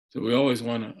 So we always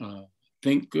want to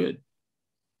think good.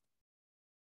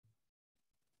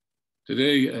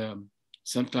 Today,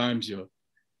 sometimes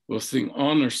we'll sing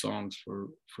honor songs for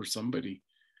somebody,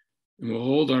 and we'll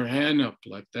hold our hand up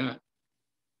like that,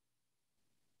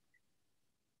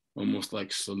 almost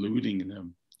like saluting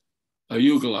them.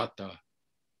 Ayugalata,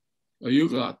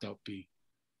 ayugalatapi.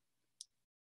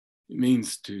 It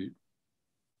means to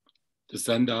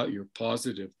send out your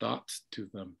positive thoughts to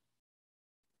them.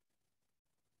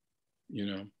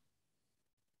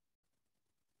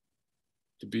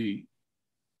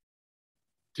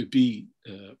 To be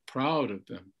proud of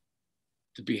them,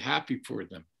 to be happy for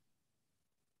them.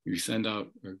 You send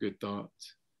out our good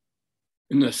thoughts.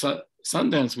 In the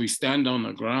sometimes we stand on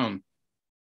the ground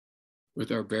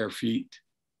with our bare feet.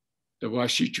 The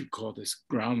Washichu call this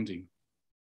grounding.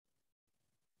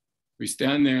 We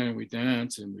stand there and we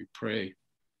dance and we pray.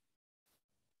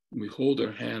 We hold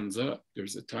our hands up.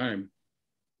 There's a time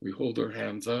we hold our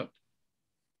hands up.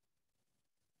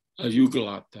 A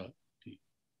yugalata.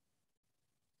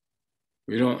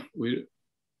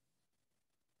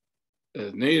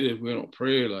 As native, we don't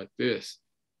pray like this.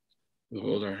 We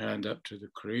hold our hand up to the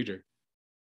Creator.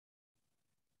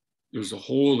 There's a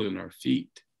hole in our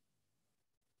feet.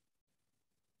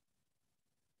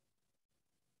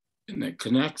 And that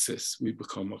connects us. We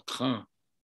become a ka,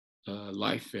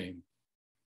 life vein.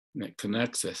 And that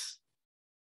connects us.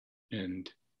 And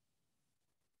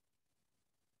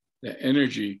that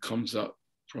energy comes up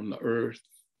from the earth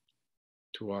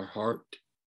to our heart.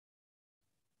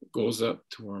 It goes up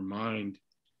to our mind.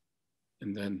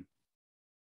 And then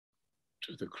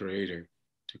to the Creator,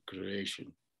 to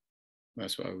creation.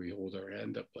 That's why we hold our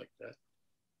hand up like that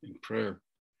in prayer.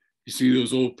 You see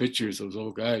those old pictures, those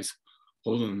old guys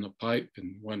holding the pipe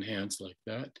and one hand's like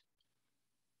that.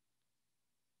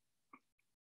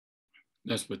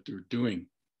 That's what they're doing.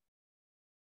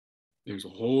 There's a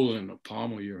hole in the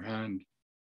palm of your hand.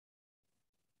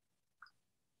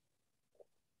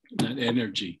 That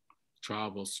energy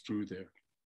travels through there.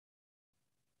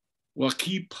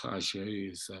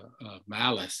 Wakipasha is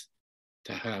malice,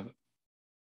 to have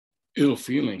ill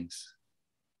feelings.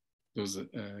 Those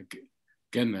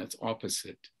again, that's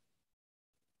opposite.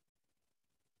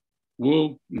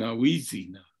 Wo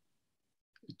nawizina,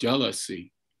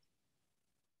 jealousy.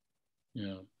 You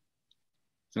know,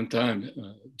 sometimes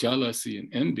jealousy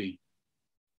and envy.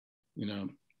 You know,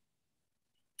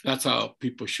 that's how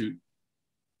people shoot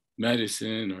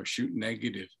medicine or shoot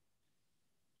negative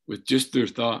with just their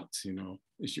thoughts. You know,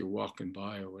 as you're walking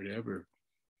by or whatever,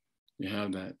 you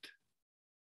have that.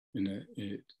 And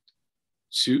it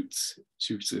shoots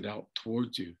it out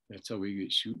towards you. That's how we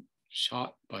get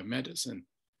shot by medicine,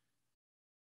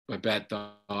 by bad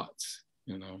thoughts,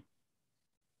 you know.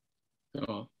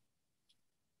 So,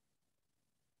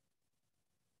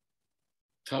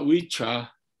 Tawicha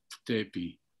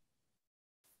Tepi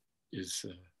is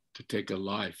to take a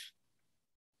life.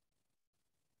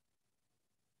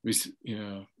 We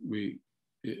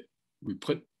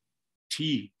put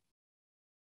tea,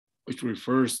 which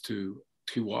refers to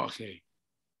Tiwahe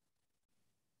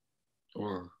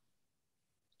or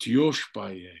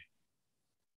Tioshpaye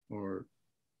or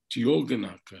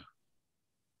Tioganaka,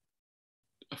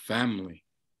 a family.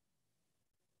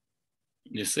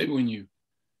 You say when you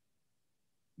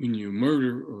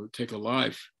murder or take a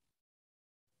life,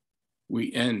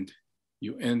 you end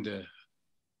a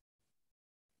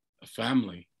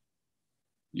family.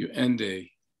 You end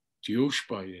a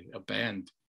Tioshpaye, a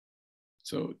band.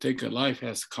 So take a life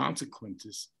has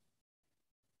consequences.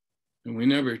 And we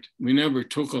never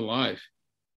took a life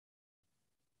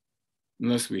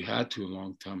unless we had to a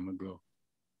long time ago.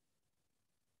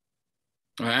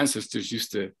 Our ancestors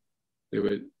they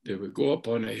would go up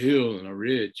on a hill and a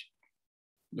ridge.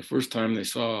 The first time they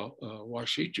saw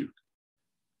Washichu,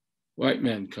 white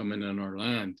men coming on our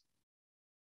land.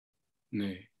 And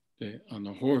they on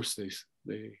the horse,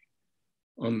 they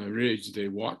on the ridge, they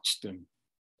watched them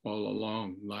all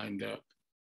along, lined up.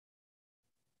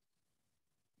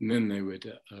 And then they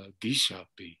would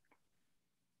gishapi,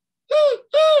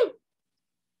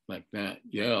 like that,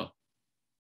 yell.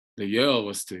 The yell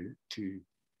was to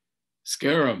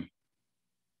scare them.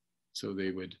 So they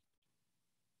would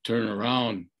turn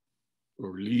around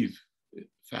or leave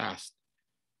fast.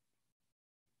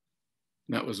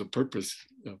 And that was a purpose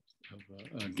of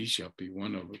gishapi,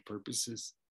 one of the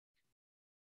purposes.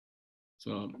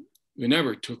 So we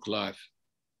never took life.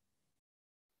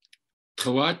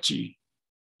 Tawachi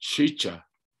Shicha.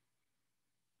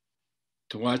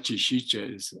 Tawachi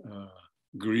Shicha is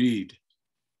greed.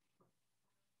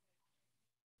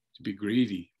 To be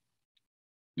greedy.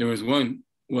 There was one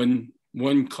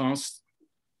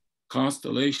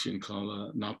constellation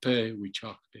called Nape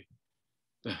Wichakte,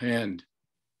 the hand.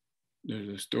 There's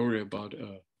a story about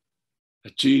a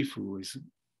chief who was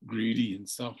greedy and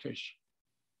selfish.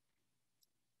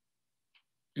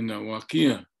 And the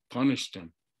Wakia punished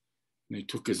him. And they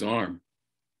took his arm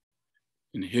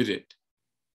and hid it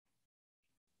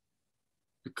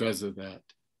because of that,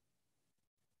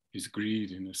 his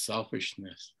greed and his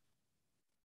selfishness.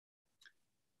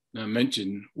 Now I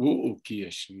mentioned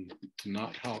Wu'ukiyashi, to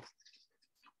not help,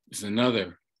 is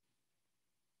another.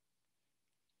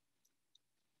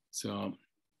 So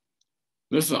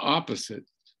this is the opposite.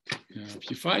 If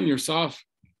you find yourself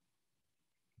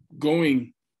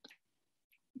going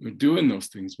we're doing those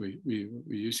things, we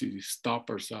usually stop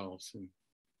ourselves, and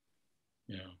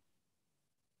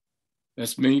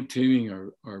that's maintaining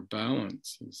our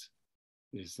balance.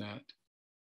 Is that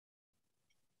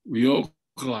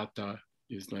Wioklata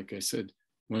is, like I said,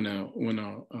 when a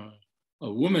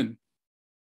woman,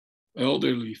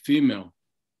 elderly female,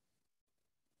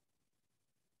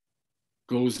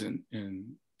 goes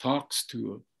and talks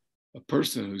to a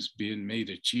person who's being made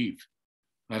a chief.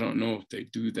 I don't know if they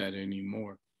do that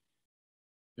anymore,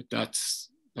 but that's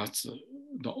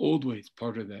the old way. It's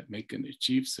part of that making a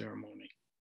chief ceremony.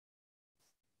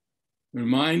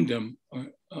 Remind them,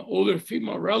 an older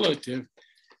female relative,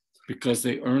 because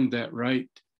they earned that right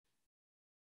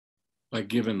by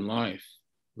giving life.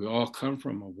 We all come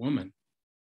from a woman.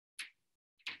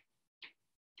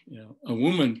 A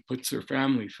woman puts her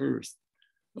family first.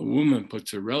 A woman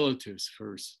puts her relatives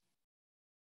first.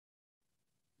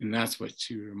 And that's what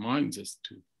she reminds us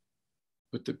to.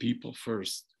 Put the people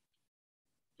first.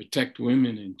 Protect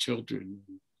women and children,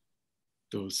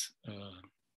 those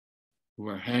who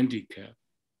are handicapped,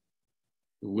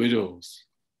 the widows.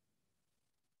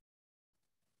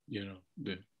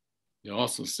 They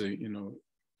also say,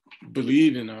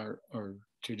 believe in our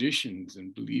traditions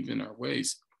and believe in our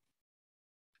ways.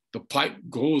 The pipe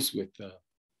goes with the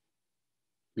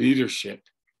leadership,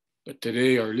 but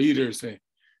today our leaders, they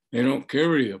don't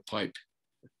carry a pipe.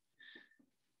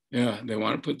 Yeah, they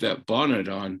want to put that bonnet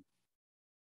on,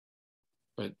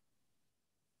 but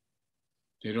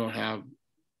they don't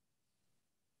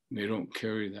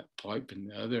carry that pipe in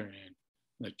the other hand,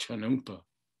 the chanumpa.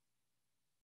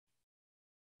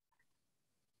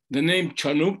 The name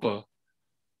chanumpa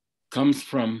comes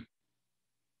from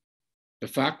the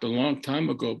fact a long time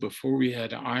ago, before we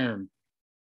had iron,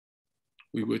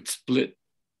 we would split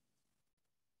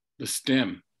the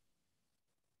stem.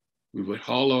 We would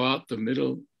hollow out the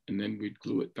middle, and then we'd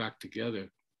glue it back together.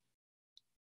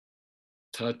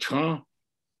 Ta cha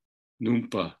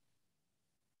numpa.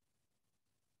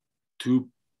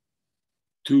 Two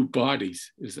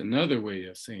bodies is another way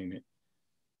of saying it.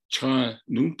 Cha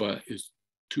numpa is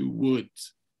two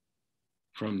woods,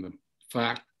 from the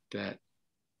fact that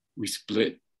we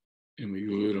split and we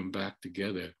glued them back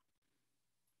together.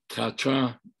 Ta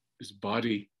cha is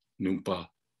body, numpa.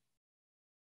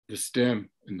 The stem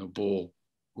and the bowl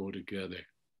go together.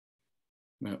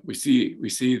 Now, we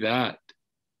see that,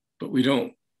 but we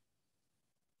don't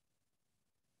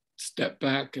step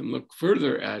back and look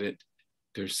further at it.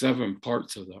 There's 7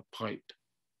 parts of the pipe.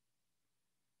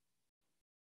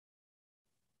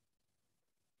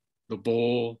 The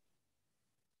bowl,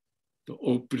 the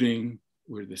opening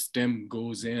where the stem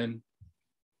goes in,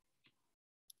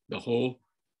 the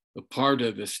part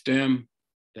of the stem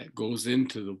that goes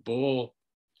into the bowl,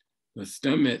 the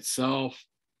stem itself,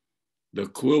 the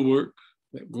quill work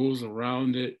that goes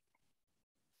around it.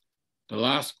 The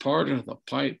last part of the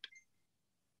pipe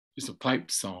is a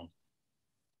pipe song.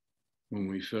 When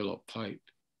we fill a pipe,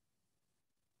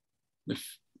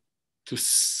 to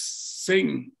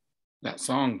sing that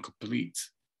song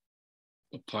completes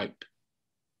the pipe.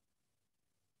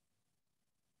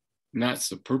 And that's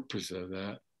the purpose of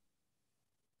that.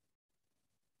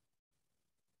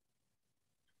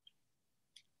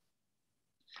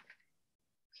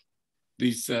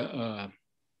 These, I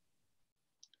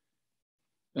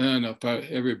don't know,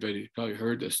 everybody probably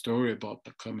heard the story about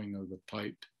the coming of the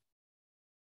pipe.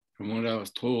 From what I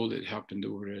was told, it happened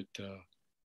over at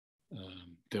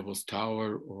Devil's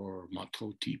Tower or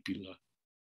Matotipila.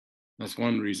 That's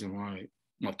one reason why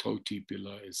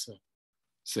Matotipila is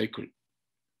sacred.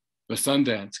 The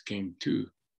Sundance came too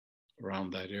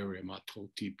around that area,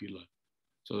 Matotipila.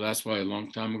 So that's why a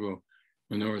long time ago,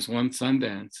 when there was one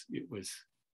Sundance, it was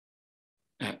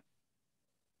at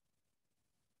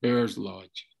Bears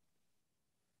Lodge.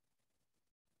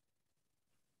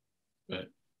 But,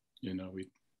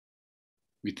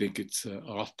 we think it's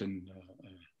often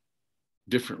a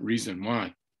different reason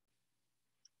why.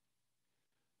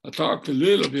 I talked a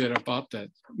little bit about that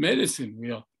medicine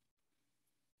wheel.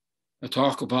 I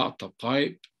talked about the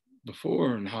pipe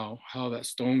before and how that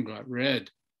stone got red.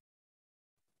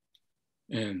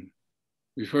 And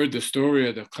we've heard the story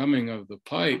of the coming of the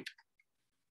pipe.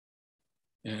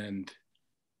 And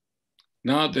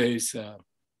nowadays,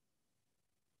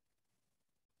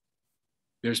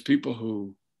 there's people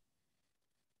who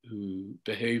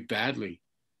behave badly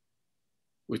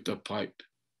with the pipe.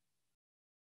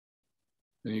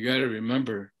 And you got to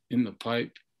remember, in the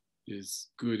pipe is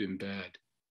good and bad.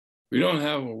 We don't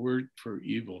have a word for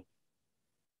evil.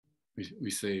 We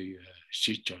say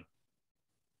shicha.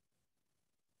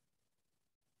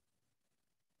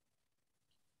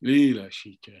 Lila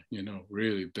shika,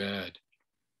 really bad.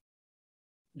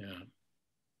 Yeah.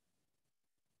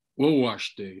 Well,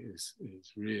 wash day is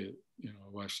real,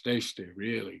 wash day stay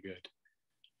really good.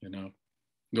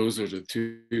 Those are the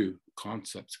two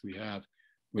concepts we have.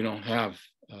 We don't have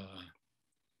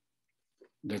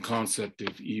the concept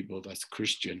of evil that's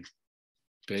Christian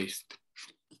based.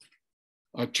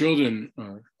 Our children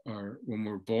are when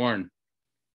we're born,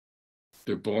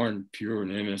 they're born pure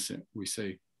and innocent. We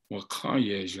say,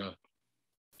 Wakayeja.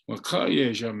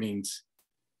 Wakayeja means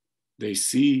they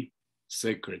see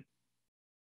sacred.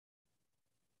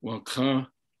 Wakayeja,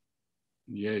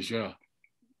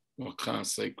 Waka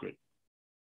sacred.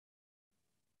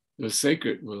 The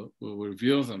sacred will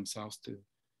reveal themselves to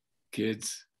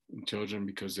kids and children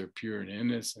because they're pure and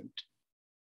innocent.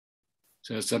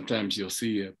 So sometimes you'll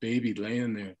see a baby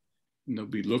laying there and they'll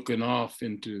be looking off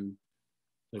into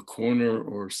the corner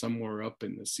or somewhere up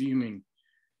in the ceiling,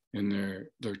 and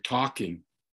they're talking.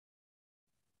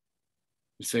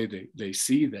 They say they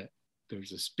see that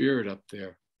there's a spirit up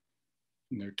there,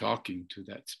 and they're talking to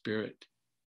that spirit.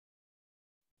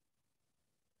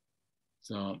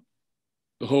 So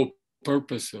the whole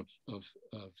purpose of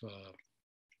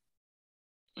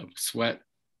sweat,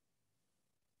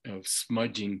 of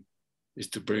smudging, is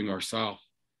to bring ourselves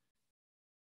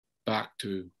back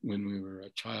to when we were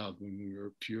a child, when we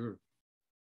were pure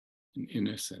and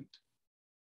innocent.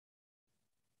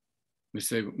 We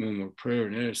say when we're pure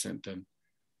and innocent, then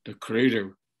the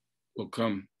Creator will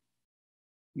come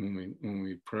when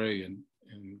we pray and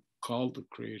call the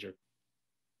Creator,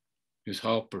 His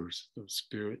helpers, those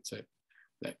spirits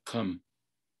that come.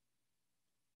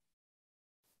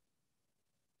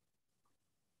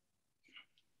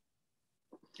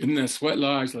 In the sweat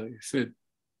lodge, like I said,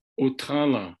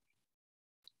 Otala,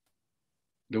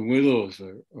 the willows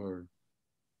are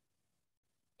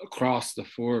across the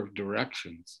four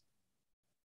directions.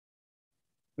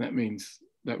 That means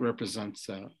that represents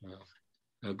a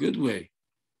good way,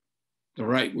 the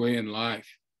right way in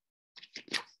life.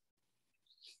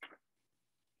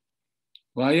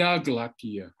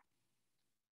 Vayaglakia.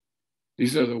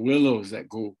 These are the willows that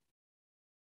go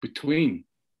between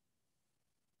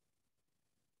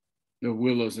the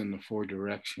willows in the four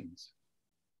directions.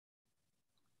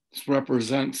 This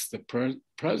represents the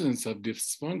presence of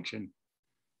dysfunction,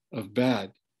 of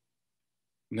bad,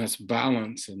 and that's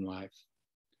balance in life.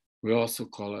 We also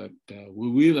call it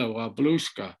Wuwila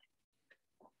Wablushka,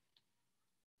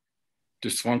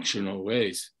 dysfunctional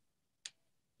ways.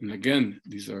 And again,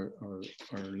 these are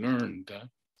learned.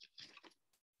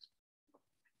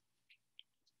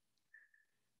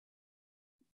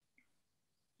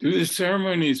 Through the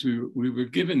ceremonies, we were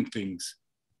given things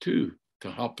too to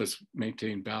help us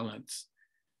maintain balance.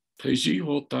 Peji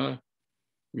hota,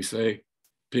 we say,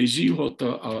 Peji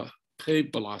hota a pre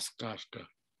balaskashka.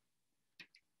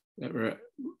 A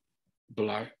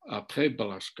pre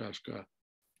balaskashka,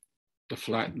 the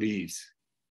flat leaves.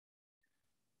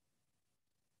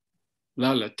 A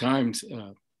lot of times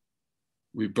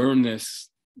we burn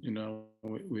this, we don't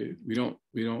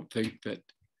think that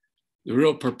the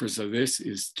real purpose of this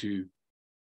is to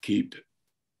keep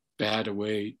bad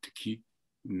away, to keep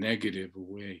negative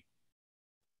away.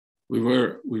 We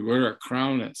wear a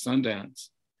crown at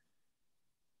Sundance,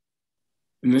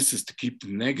 and this is to keep the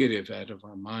negative out of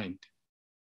our mind.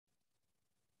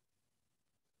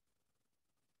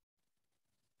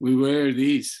 We wear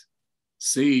these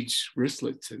sage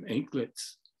wristlets and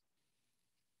anklets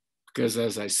because,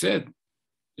 as I said,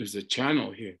 there's a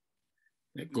channel here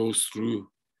that goes through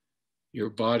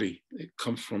your body. It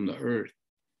comes from the earth,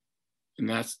 and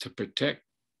that's to protect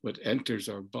what enters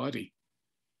our body.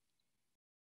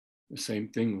 The same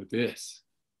thing with this.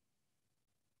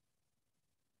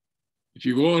 If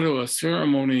you go to a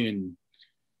ceremony and,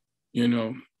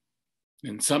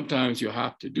 and sometimes you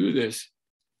have to do this,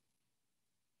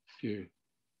 you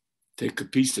take a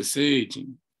piece of sage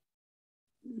and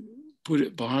put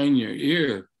it behind your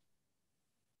ear,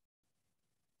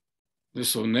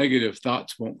 so negative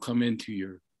thoughts won't come into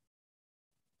your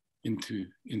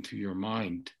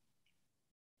mind.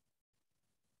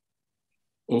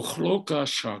 Ochloka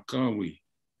shakawi,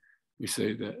 we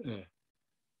say that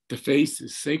the face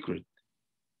is sacred.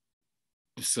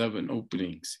 The 7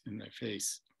 openings in the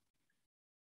face.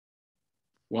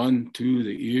 1, 2,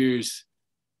 the ears.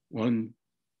 1,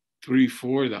 3,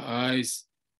 4, the eyes.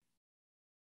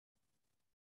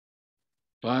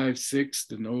 5, 6,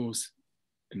 the nose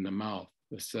and the mouth.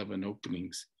 The 7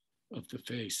 openings of the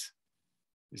face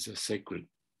is a sacred.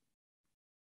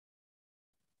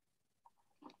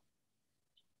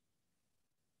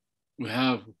 We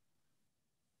have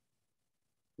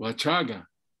Wachaga,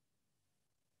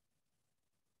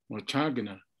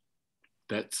 Wachagana.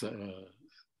 That's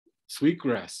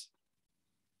sweetgrass.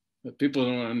 What people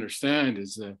don't understand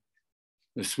is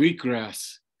the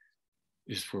sweetgrass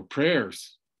is for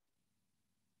prayers.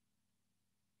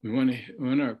 We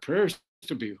want our prayers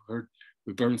to be heard.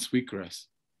 We burn sweetgrass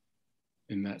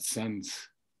in that sense.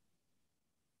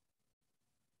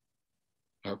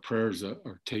 Our prayers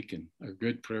are taken. Our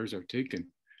good prayers are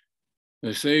taken.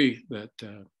 They say that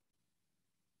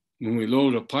when we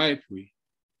load a pipe, we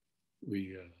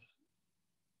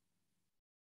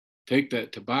take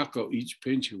that tobacco, each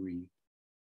pinch we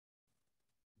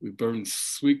burn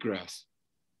sweetgrass.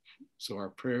 So our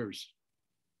prayers,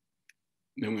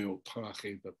 then we will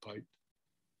pache the pipe.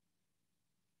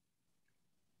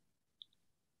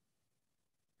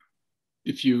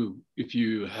 If you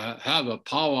have a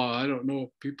powwow, I don't know if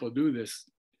people do this.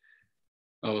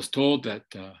 I was told that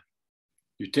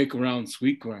you take around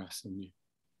sweetgrass and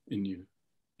you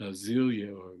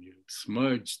azalea, or you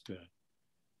smudge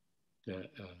the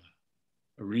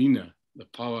arena, the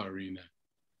powwow arena,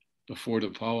 before the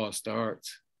powwow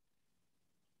starts,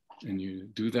 and you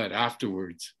do that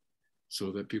afterwards,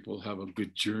 so that people have a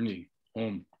good journey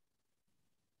home.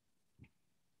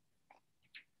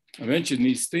 I mentioned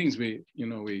these things. We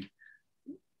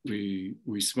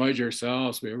smudge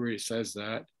ourselves. Everybody says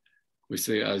that. We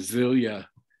say azalea.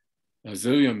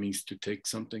 Azalea means to take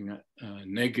something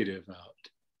negative out.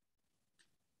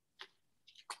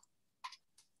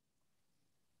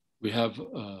 We have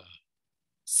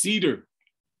cedar,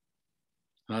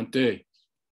 ante.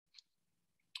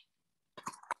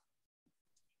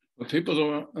 But people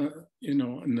don't, in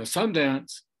the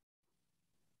Sundance,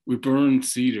 we burn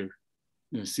cedar.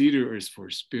 The cedar is for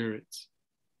spirits.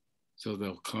 So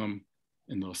they'll come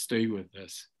and they'll stay with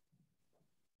us.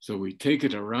 So we take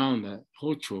it around that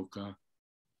hochoka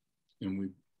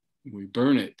and we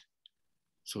burn it.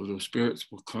 So those spirits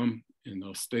will come and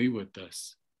they'll stay with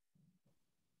us.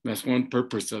 That's one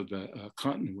purpose of the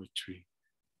cottonwood tree.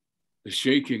 The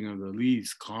shaking of the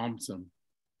leaves calms them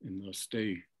and they'll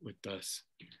stay with us.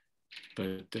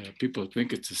 But people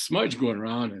think it's a smudge going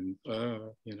around and,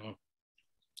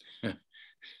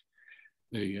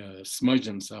 they smudge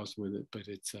themselves with it, but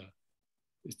it's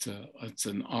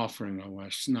an offering of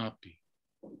Washnapi.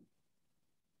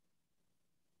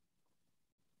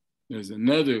 There's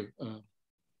another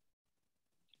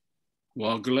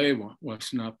Wagle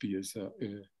Washnapi is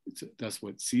that's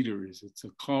what cedar is. It's a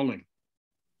calling.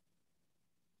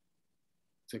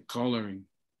 It's a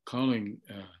calling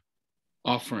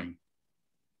offering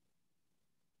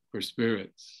for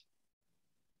spirits.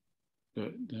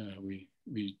 But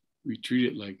we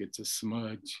treat it like it's a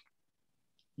smudge.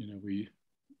 You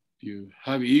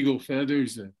have eagle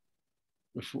feathers.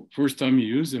 The first time you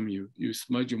use them, you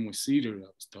smudge them with cedar, I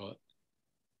was taught,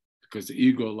 because the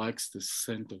eagle likes the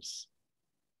scent of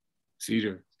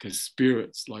cedar, because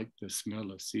spirits like the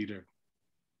smell of cedar.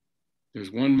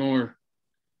 There's one more.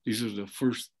 These are the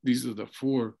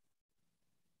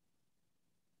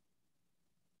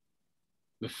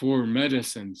four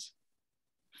medicines.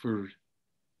 For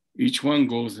each one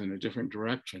goes in a different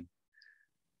direction.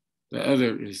 The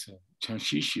other is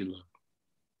Chanshishila.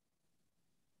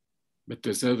 But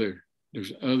there's other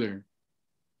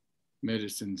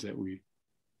medicines that we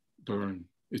burn.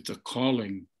 It's a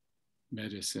calling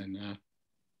medicine.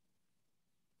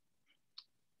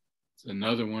 It's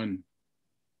another one,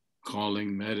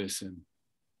 calling medicine.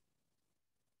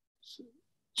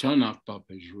 Chanak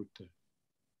Papajuta,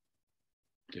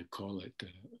 they call it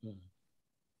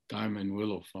diamond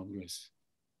willow fungus.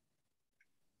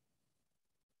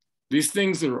 These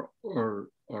things are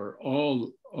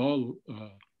all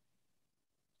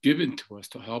given to us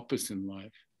to help us in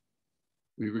life.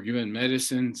 We were given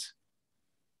medicines.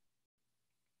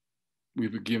 We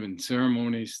were given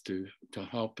ceremonies to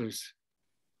help us.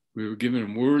 We were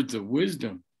given words of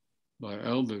wisdom by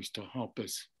elders to help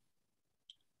us.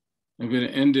 I'm going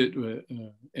to end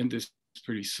this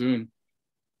pretty soon.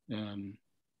 There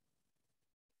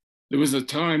was a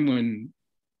time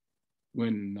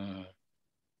when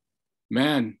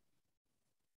man,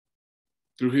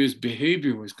 through his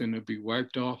behavior, was going to be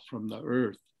wiped off from the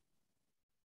earth.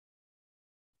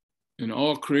 And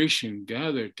all creation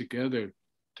gathered together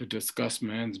to discuss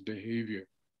man's behavior,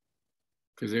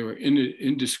 because they were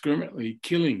indiscriminately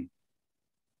killing.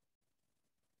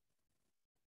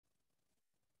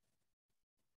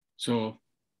 So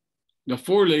the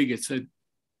four-legged said,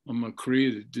 I'm going to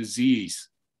create a disease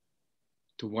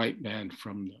to wipe man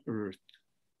from the earth.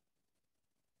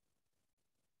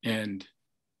 And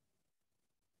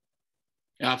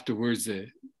afterwards,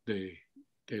 they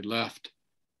left.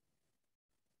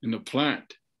 And the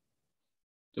plant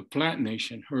the plant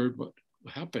nation heard what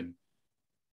happened.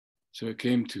 So it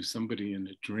came to somebody in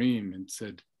a dream and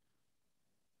said,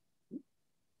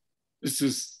 this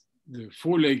is the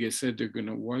four-legged said they're going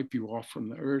to wipe you off from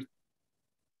the earth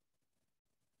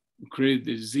and create a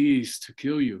disease to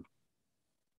kill you,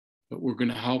 but we're going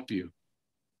to help you.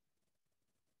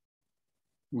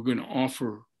 We're going to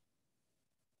offer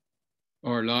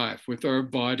our life with our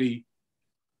body,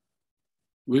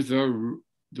 with the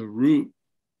root,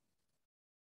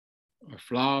 our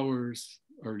flowers,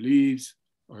 our leaves,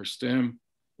 our stem,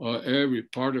 every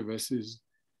part of us is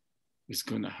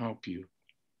going to help you.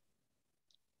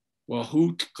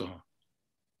 Wahutka,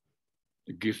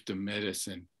 the gift of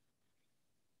medicine.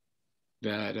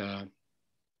 That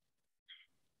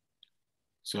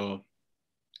so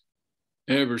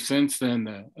ever since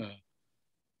then,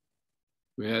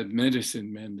 we had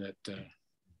medicine men that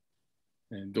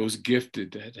and those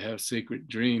gifted that have sacred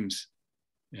dreams,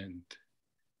 and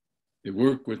they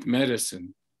work with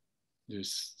medicine.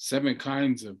 There's 7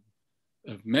 kinds of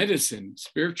medicine,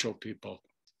 spiritual people.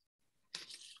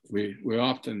 We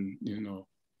often,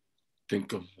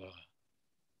 think of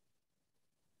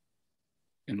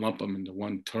and lump them into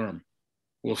one term.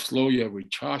 Well, Sloya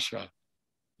Vichasha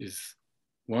is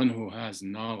one who has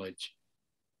knowledge.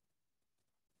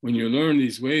 When you learn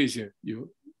these ways,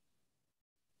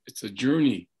 it's a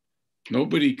journey.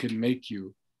 Nobody can make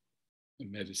you a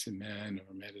medicine man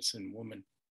or a medicine woman.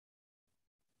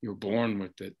 You're born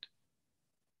with it.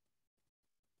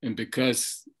 And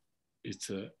because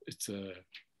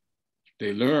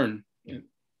they learn and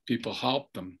people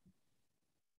help them,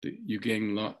 you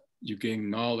gain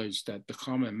knowledge that the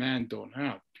common man don't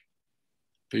have.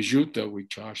 Pejuta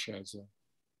Vichasha is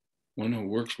one who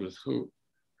works with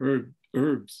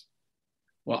herbs.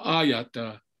 While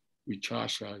Ayata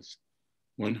Vichasha is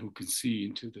one who can see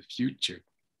into the future.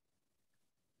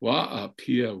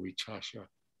 Wa'apia Vichasha,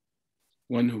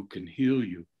 one who can heal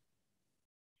you.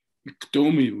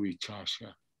 Iktomi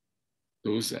Vichasha,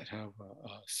 those that have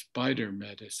a spider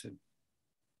medicine.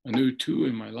 I knew 2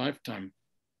 in my lifetime.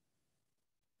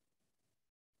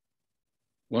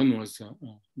 One was a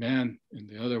man and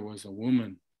the other was a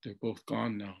woman. They're both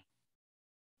gone now.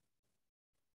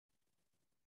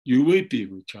 Uwipi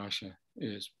Vichasha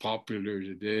is popular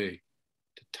today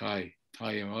to tie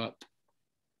him up.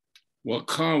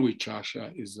 Wakan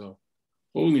Vichasha is a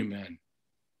holy man.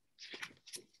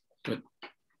 But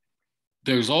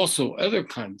there's also other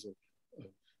kinds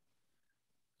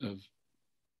of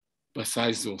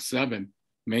besides those 7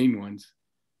 main ones,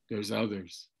 there's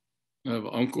others. I have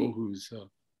an uncle who's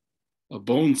a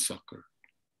bone sucker.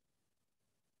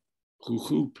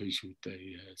 Huhu Peshuta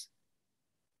he has.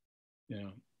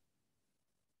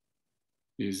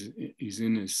 He's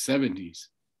in his 70s,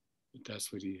 but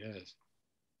that's what he has.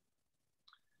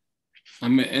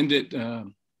 I'm gonna end it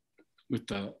with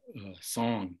a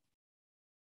song.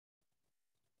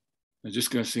 I'm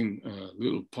just gonna sing a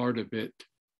little part of it,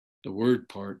 the word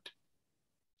part.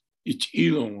 Ich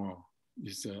Ilonwa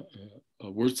is a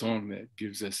word song that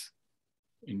gives us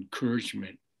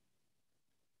encouragement.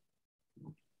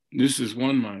 This is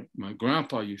one my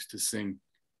grandpa used to sing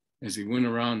as he went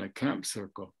around the camp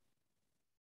circle.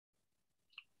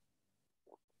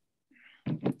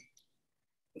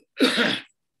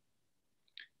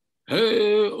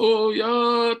 Hey, oh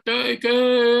ya te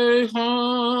ke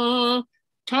ha,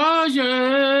 cha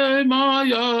ye ma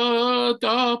ya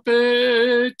da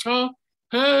pe cha,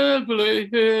 heble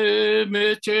he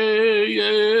me che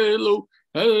ye lo,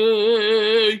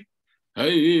 hey,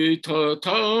 hey ta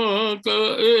ta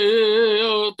ka e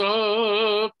o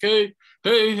da ke,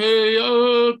 hey hey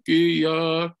ya ki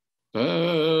ya,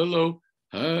 hello,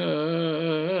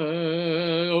 hey,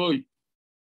 oi.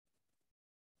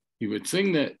 He would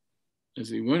sing that as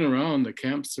he went around the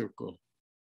camp circle.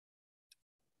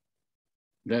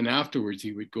 Then afterwards,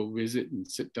 he would go visit and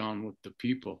sit down with the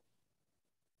people.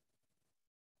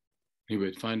 He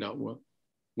would find out what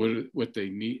they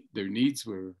need, their needs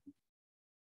were,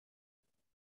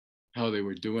 how they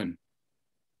were doing.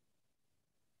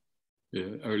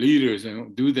 Our leaders, they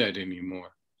don't do that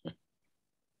anymore.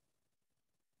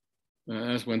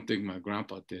 That's one thing my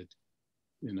grandpa did,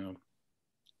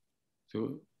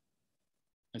 So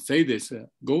I say this: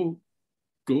 go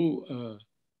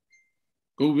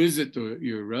visit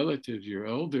your relatives, your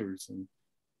elders, and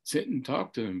sit and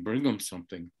talk to them. Bring them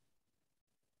something.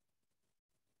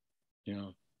 We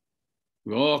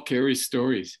all carry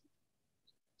stories.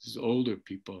 This is older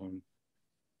people,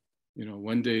 and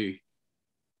one day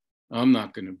I'm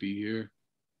not going to be here.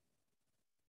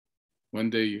 One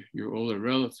day your older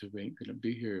relative ain't going to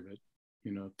be here, but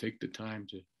take the time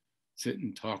to sit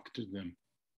and talk to them.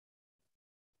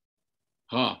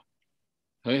 Ha.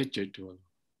 Hey, Chetualo.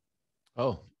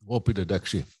 Oh, Wopida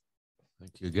Dakshi.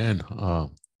 Thank you again. A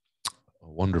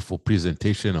wonderful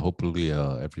presentation. Hopefully,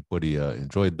 everybody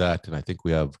enjoyed that. And I think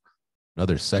we have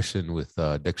another session with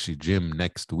Dakshi Jim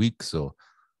next week. So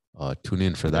tune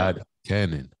in for that,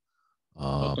 Ken. And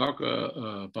I'll talk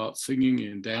about singing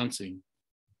and dancing.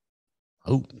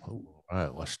 All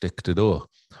right. Well, stick to do.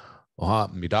 Oha,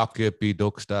 midake pi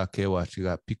dokstake wa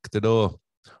chiga pik to do.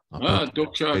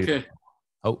 Dokshake.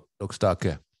 Oh,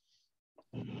 dokstake.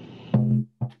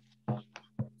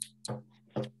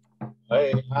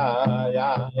 Hey ha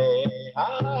ya, hey ha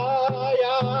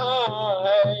ya,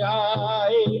 hey ya.